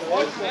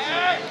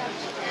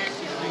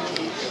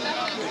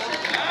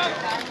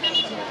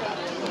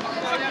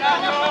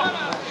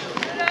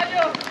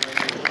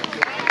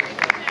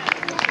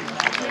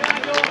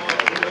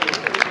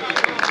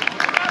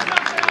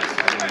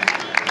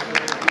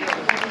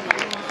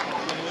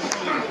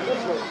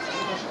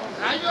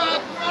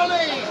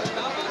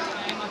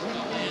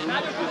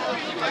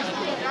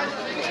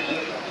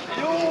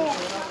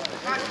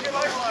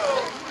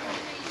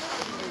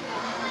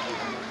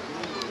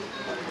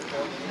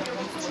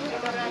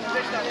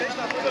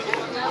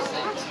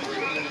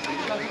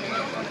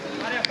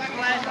 Mario,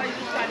 takhle, tady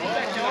zůstaň,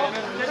 jo?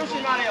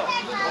 Neruši, Mario.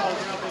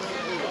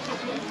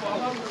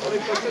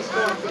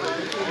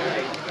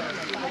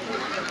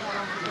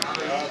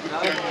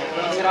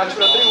 Hráč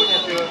na tribuně,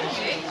 ty jo.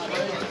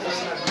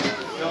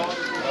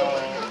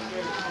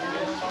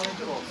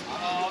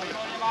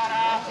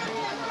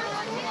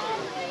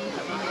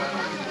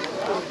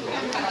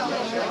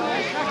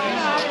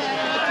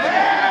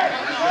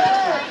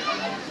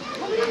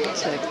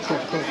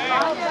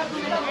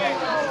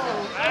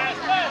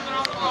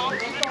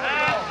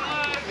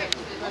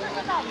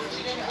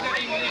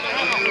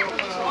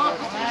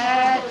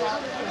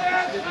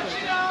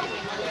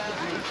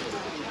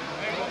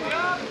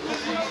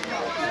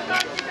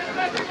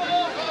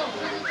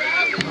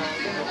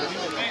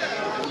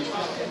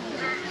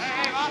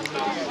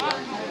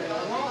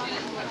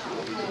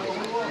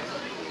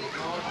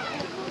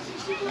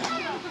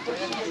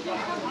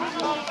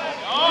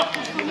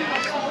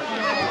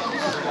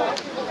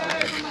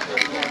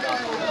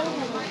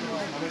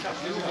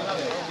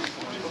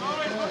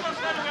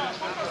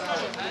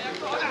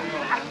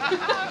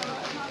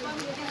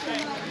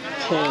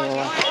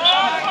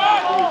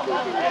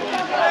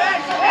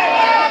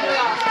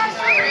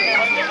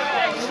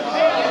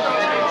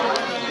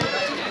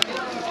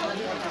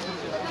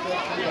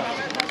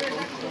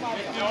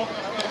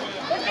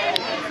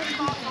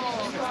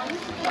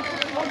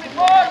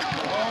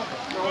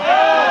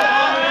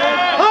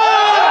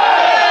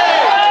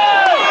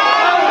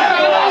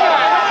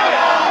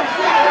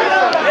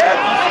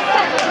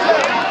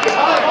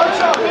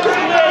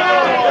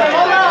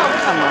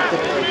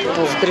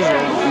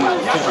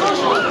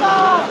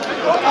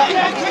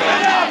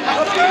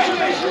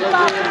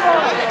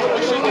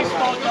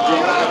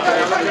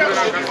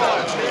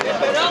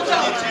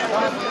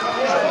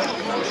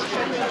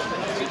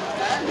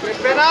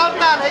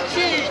 Penalta,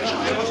 nekřič!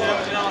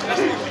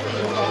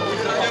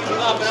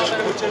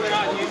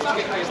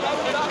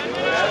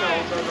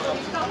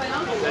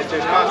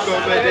 Těžká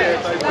komedie,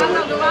 tady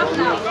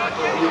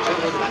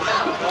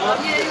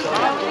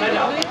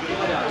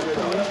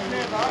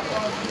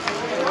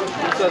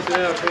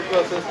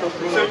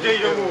jsem děj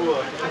domů,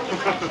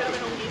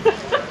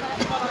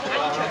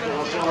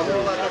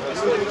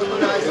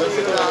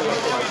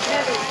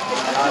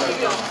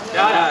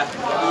 Jara.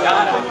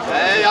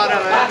 Ne, Jara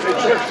ne.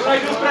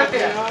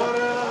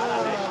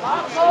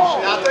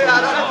 Já to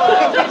Jara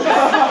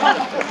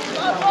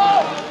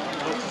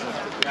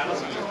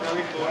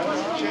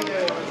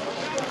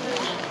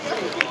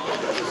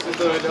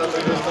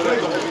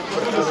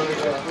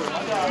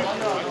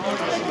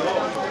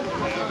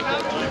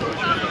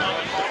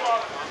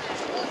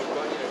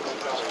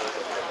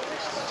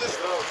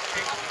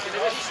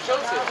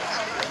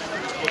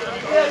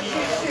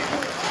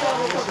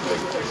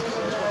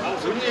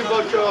Zumní,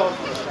 Bočo!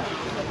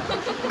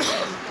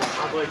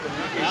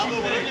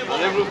 A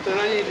nemluvte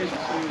na něj, když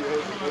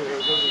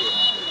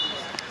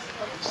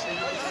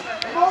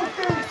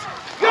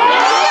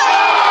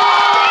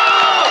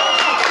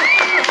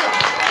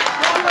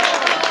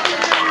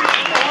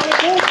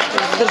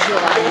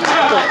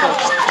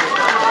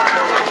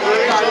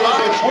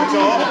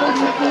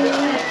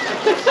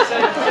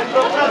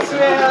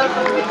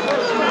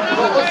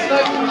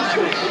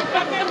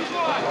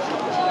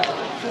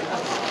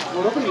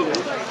No dobrý, ne?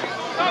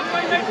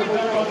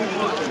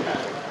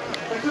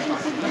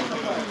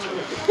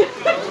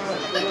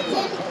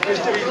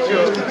 ještě víc, jo?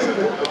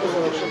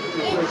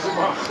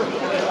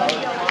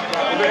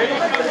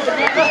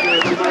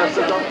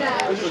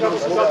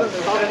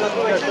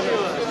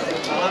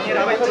 Hlavně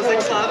dávají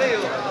Plzeň Slávy, jo.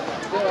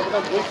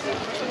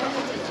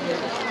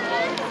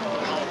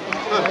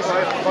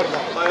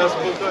 A já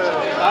spolu to je.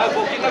 A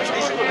boky tam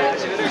vždy škodí,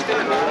 takže vedeš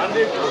ten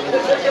randy.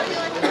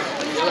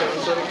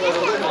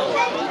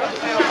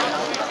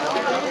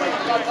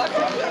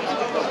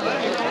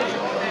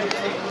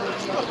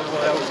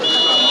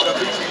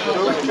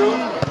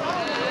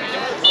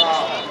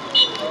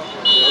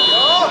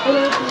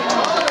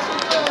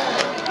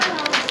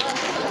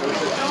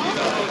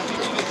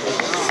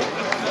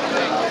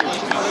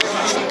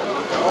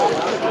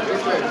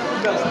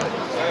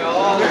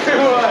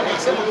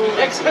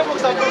 Jak se mohl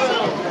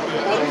zapomenout?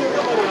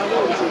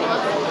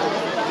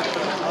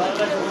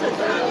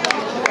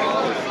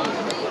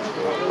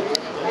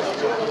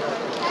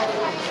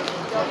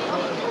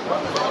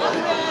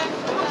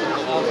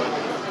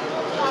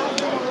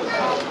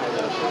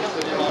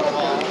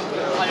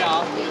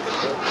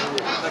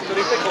 Tak to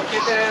rychle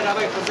kopněte,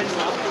 dávají Plzeň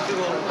zátku, ty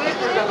vole.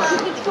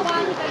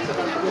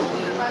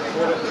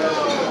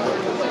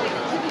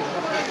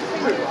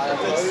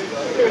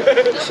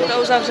 Jsi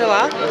to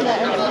uzavřela? Ne,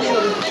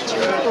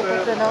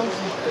 pokud to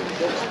naučí.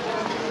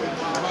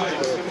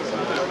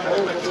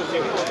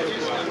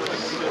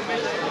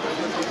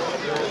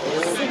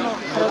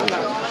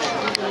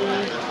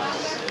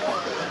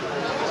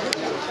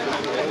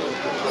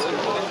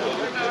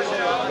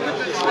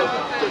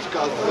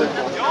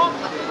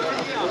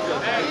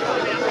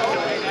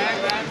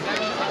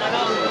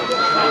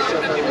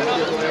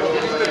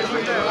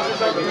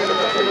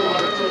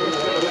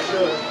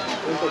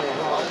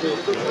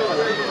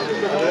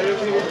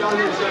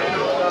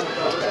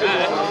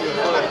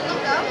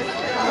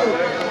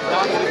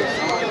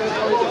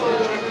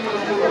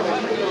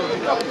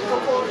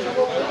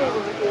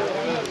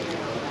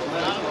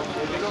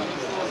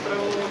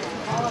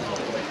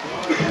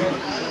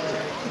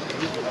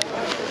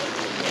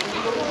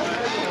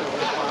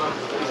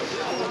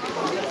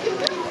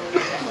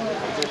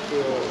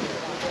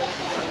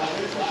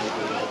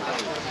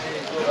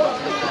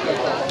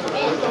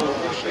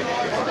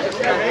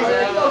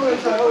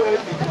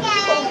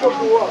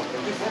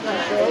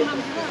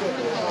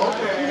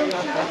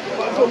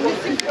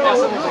 Já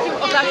jsem musím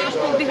obrátit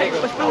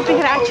až budou ty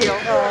hráči, jo?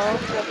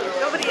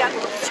 Dobrý, já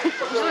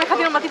můžu nechat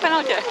jenom na té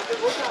penaltě.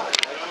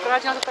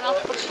 Akorát, že na to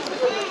penaltu prší.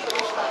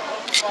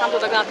 Tam to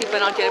tak na té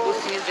penaltě nebudu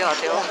s tím nic dělat,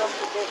 jo?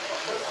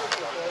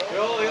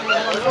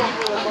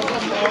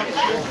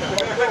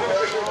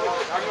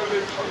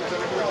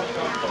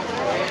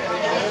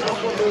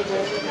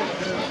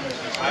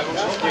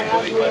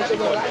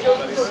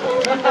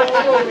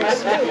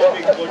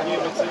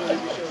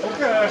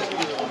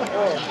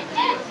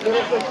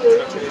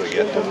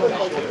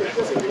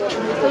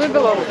 To by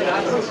bylo.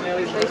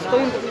 Tady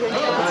stojím,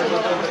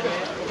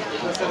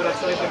 Se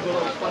vraceli, tak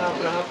byla odpaná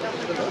Praha,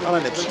 Ale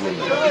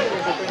nepříjemně.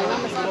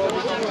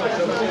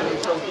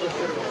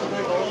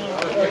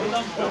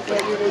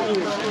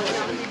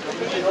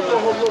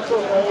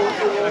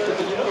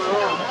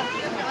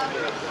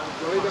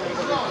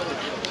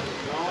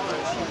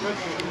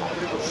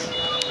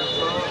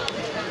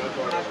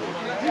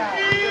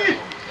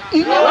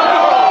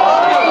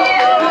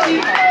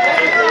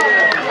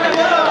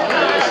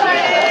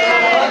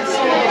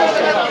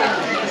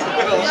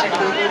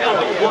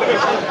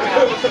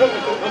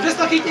 Dobře jsi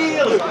to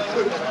chytil!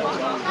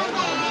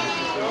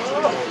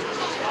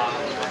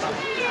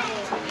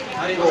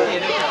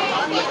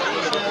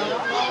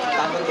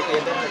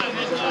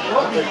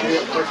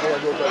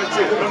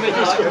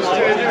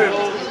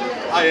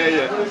 A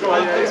je.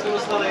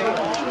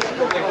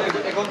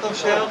 Jak on tam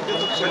šel, kde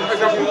to před.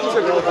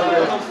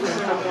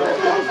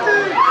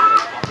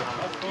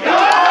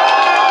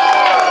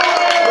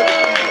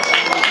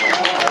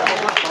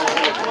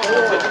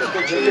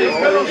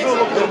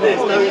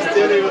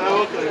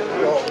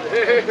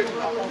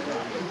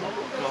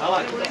 No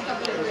hele,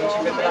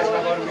 Petráš na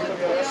varu by to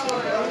měl.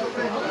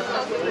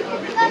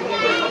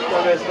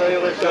 Tam je starý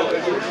lešťan,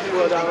 takže už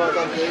dává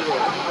tam nejde.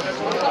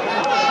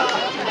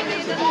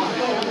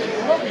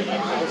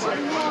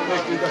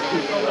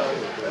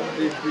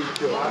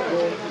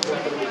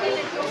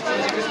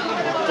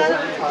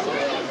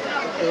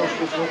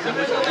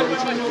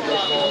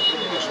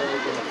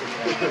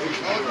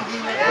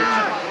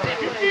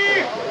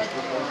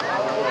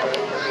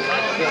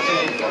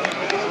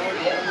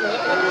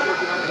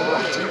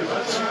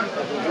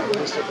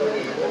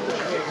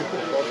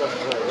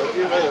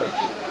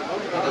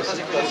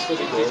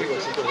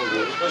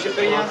 Takže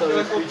peníze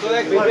to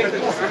jak vyběh,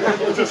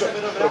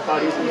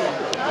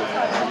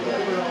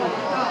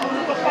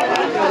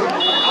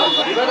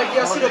 Ivan, tak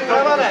asi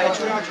doprava, ne?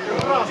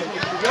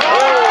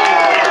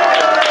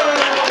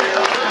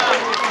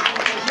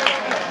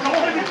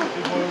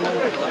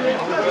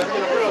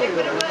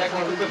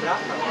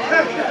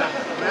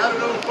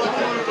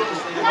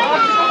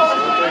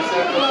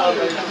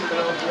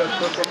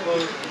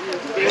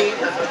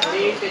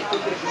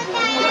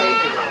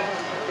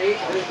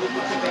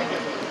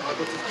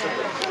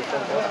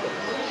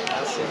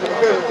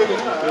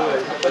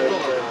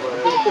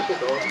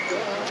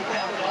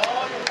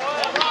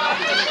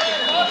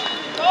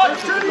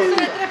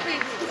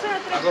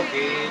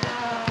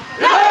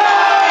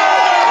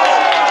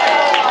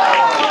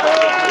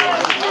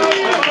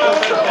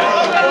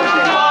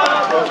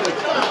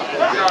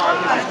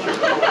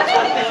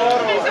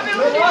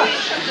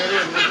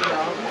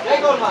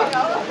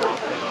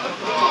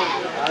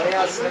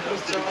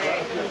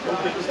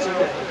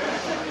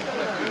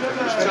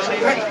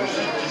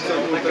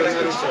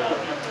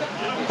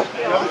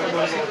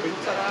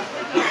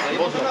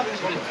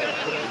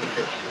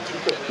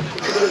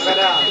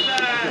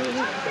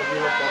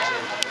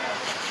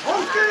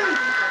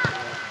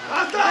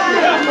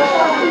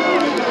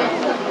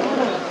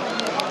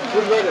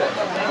 odvede.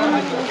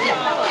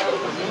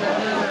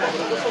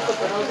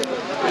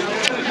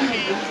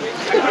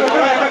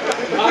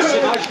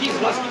 Máš víc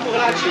vlastnímu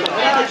hráči.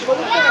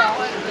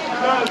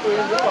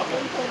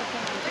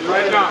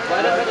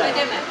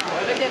 Jdeme.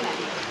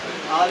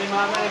 Ale my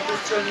máme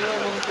nepostřelný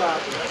montát.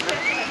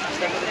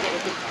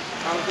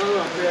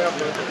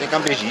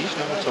 Někam běžíš,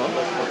 nebo co?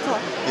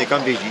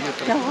 Někam běžíš?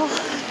 Jo,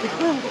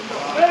 děkuji.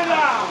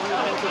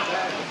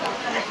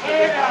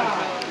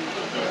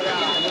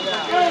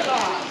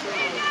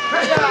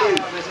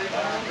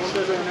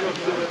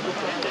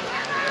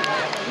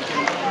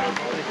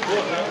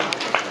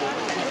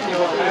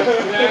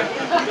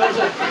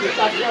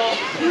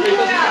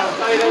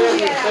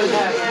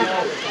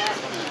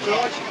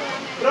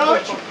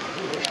 Proč?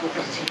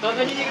 To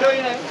není nikdo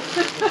jiný.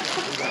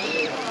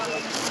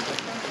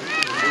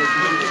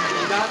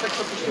 Tak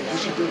to píšu.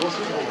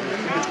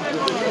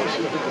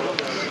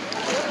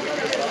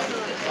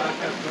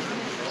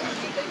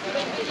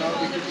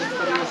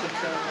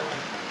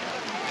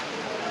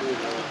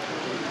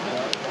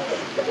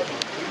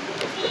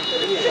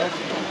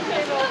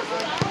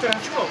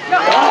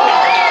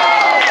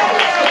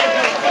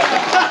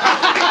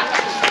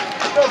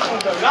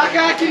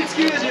 Ráka, jak ti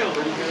vždycky věřil.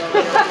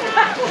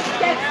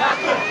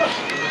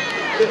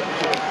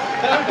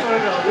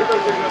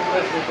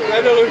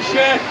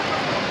 Jednoduše.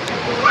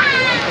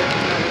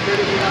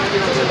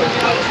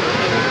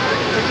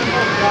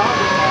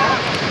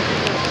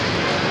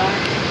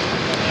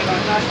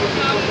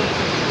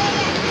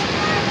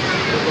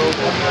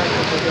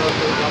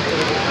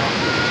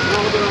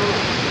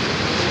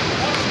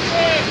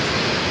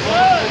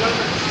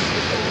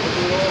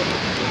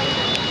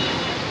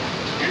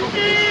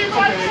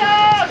 Juki,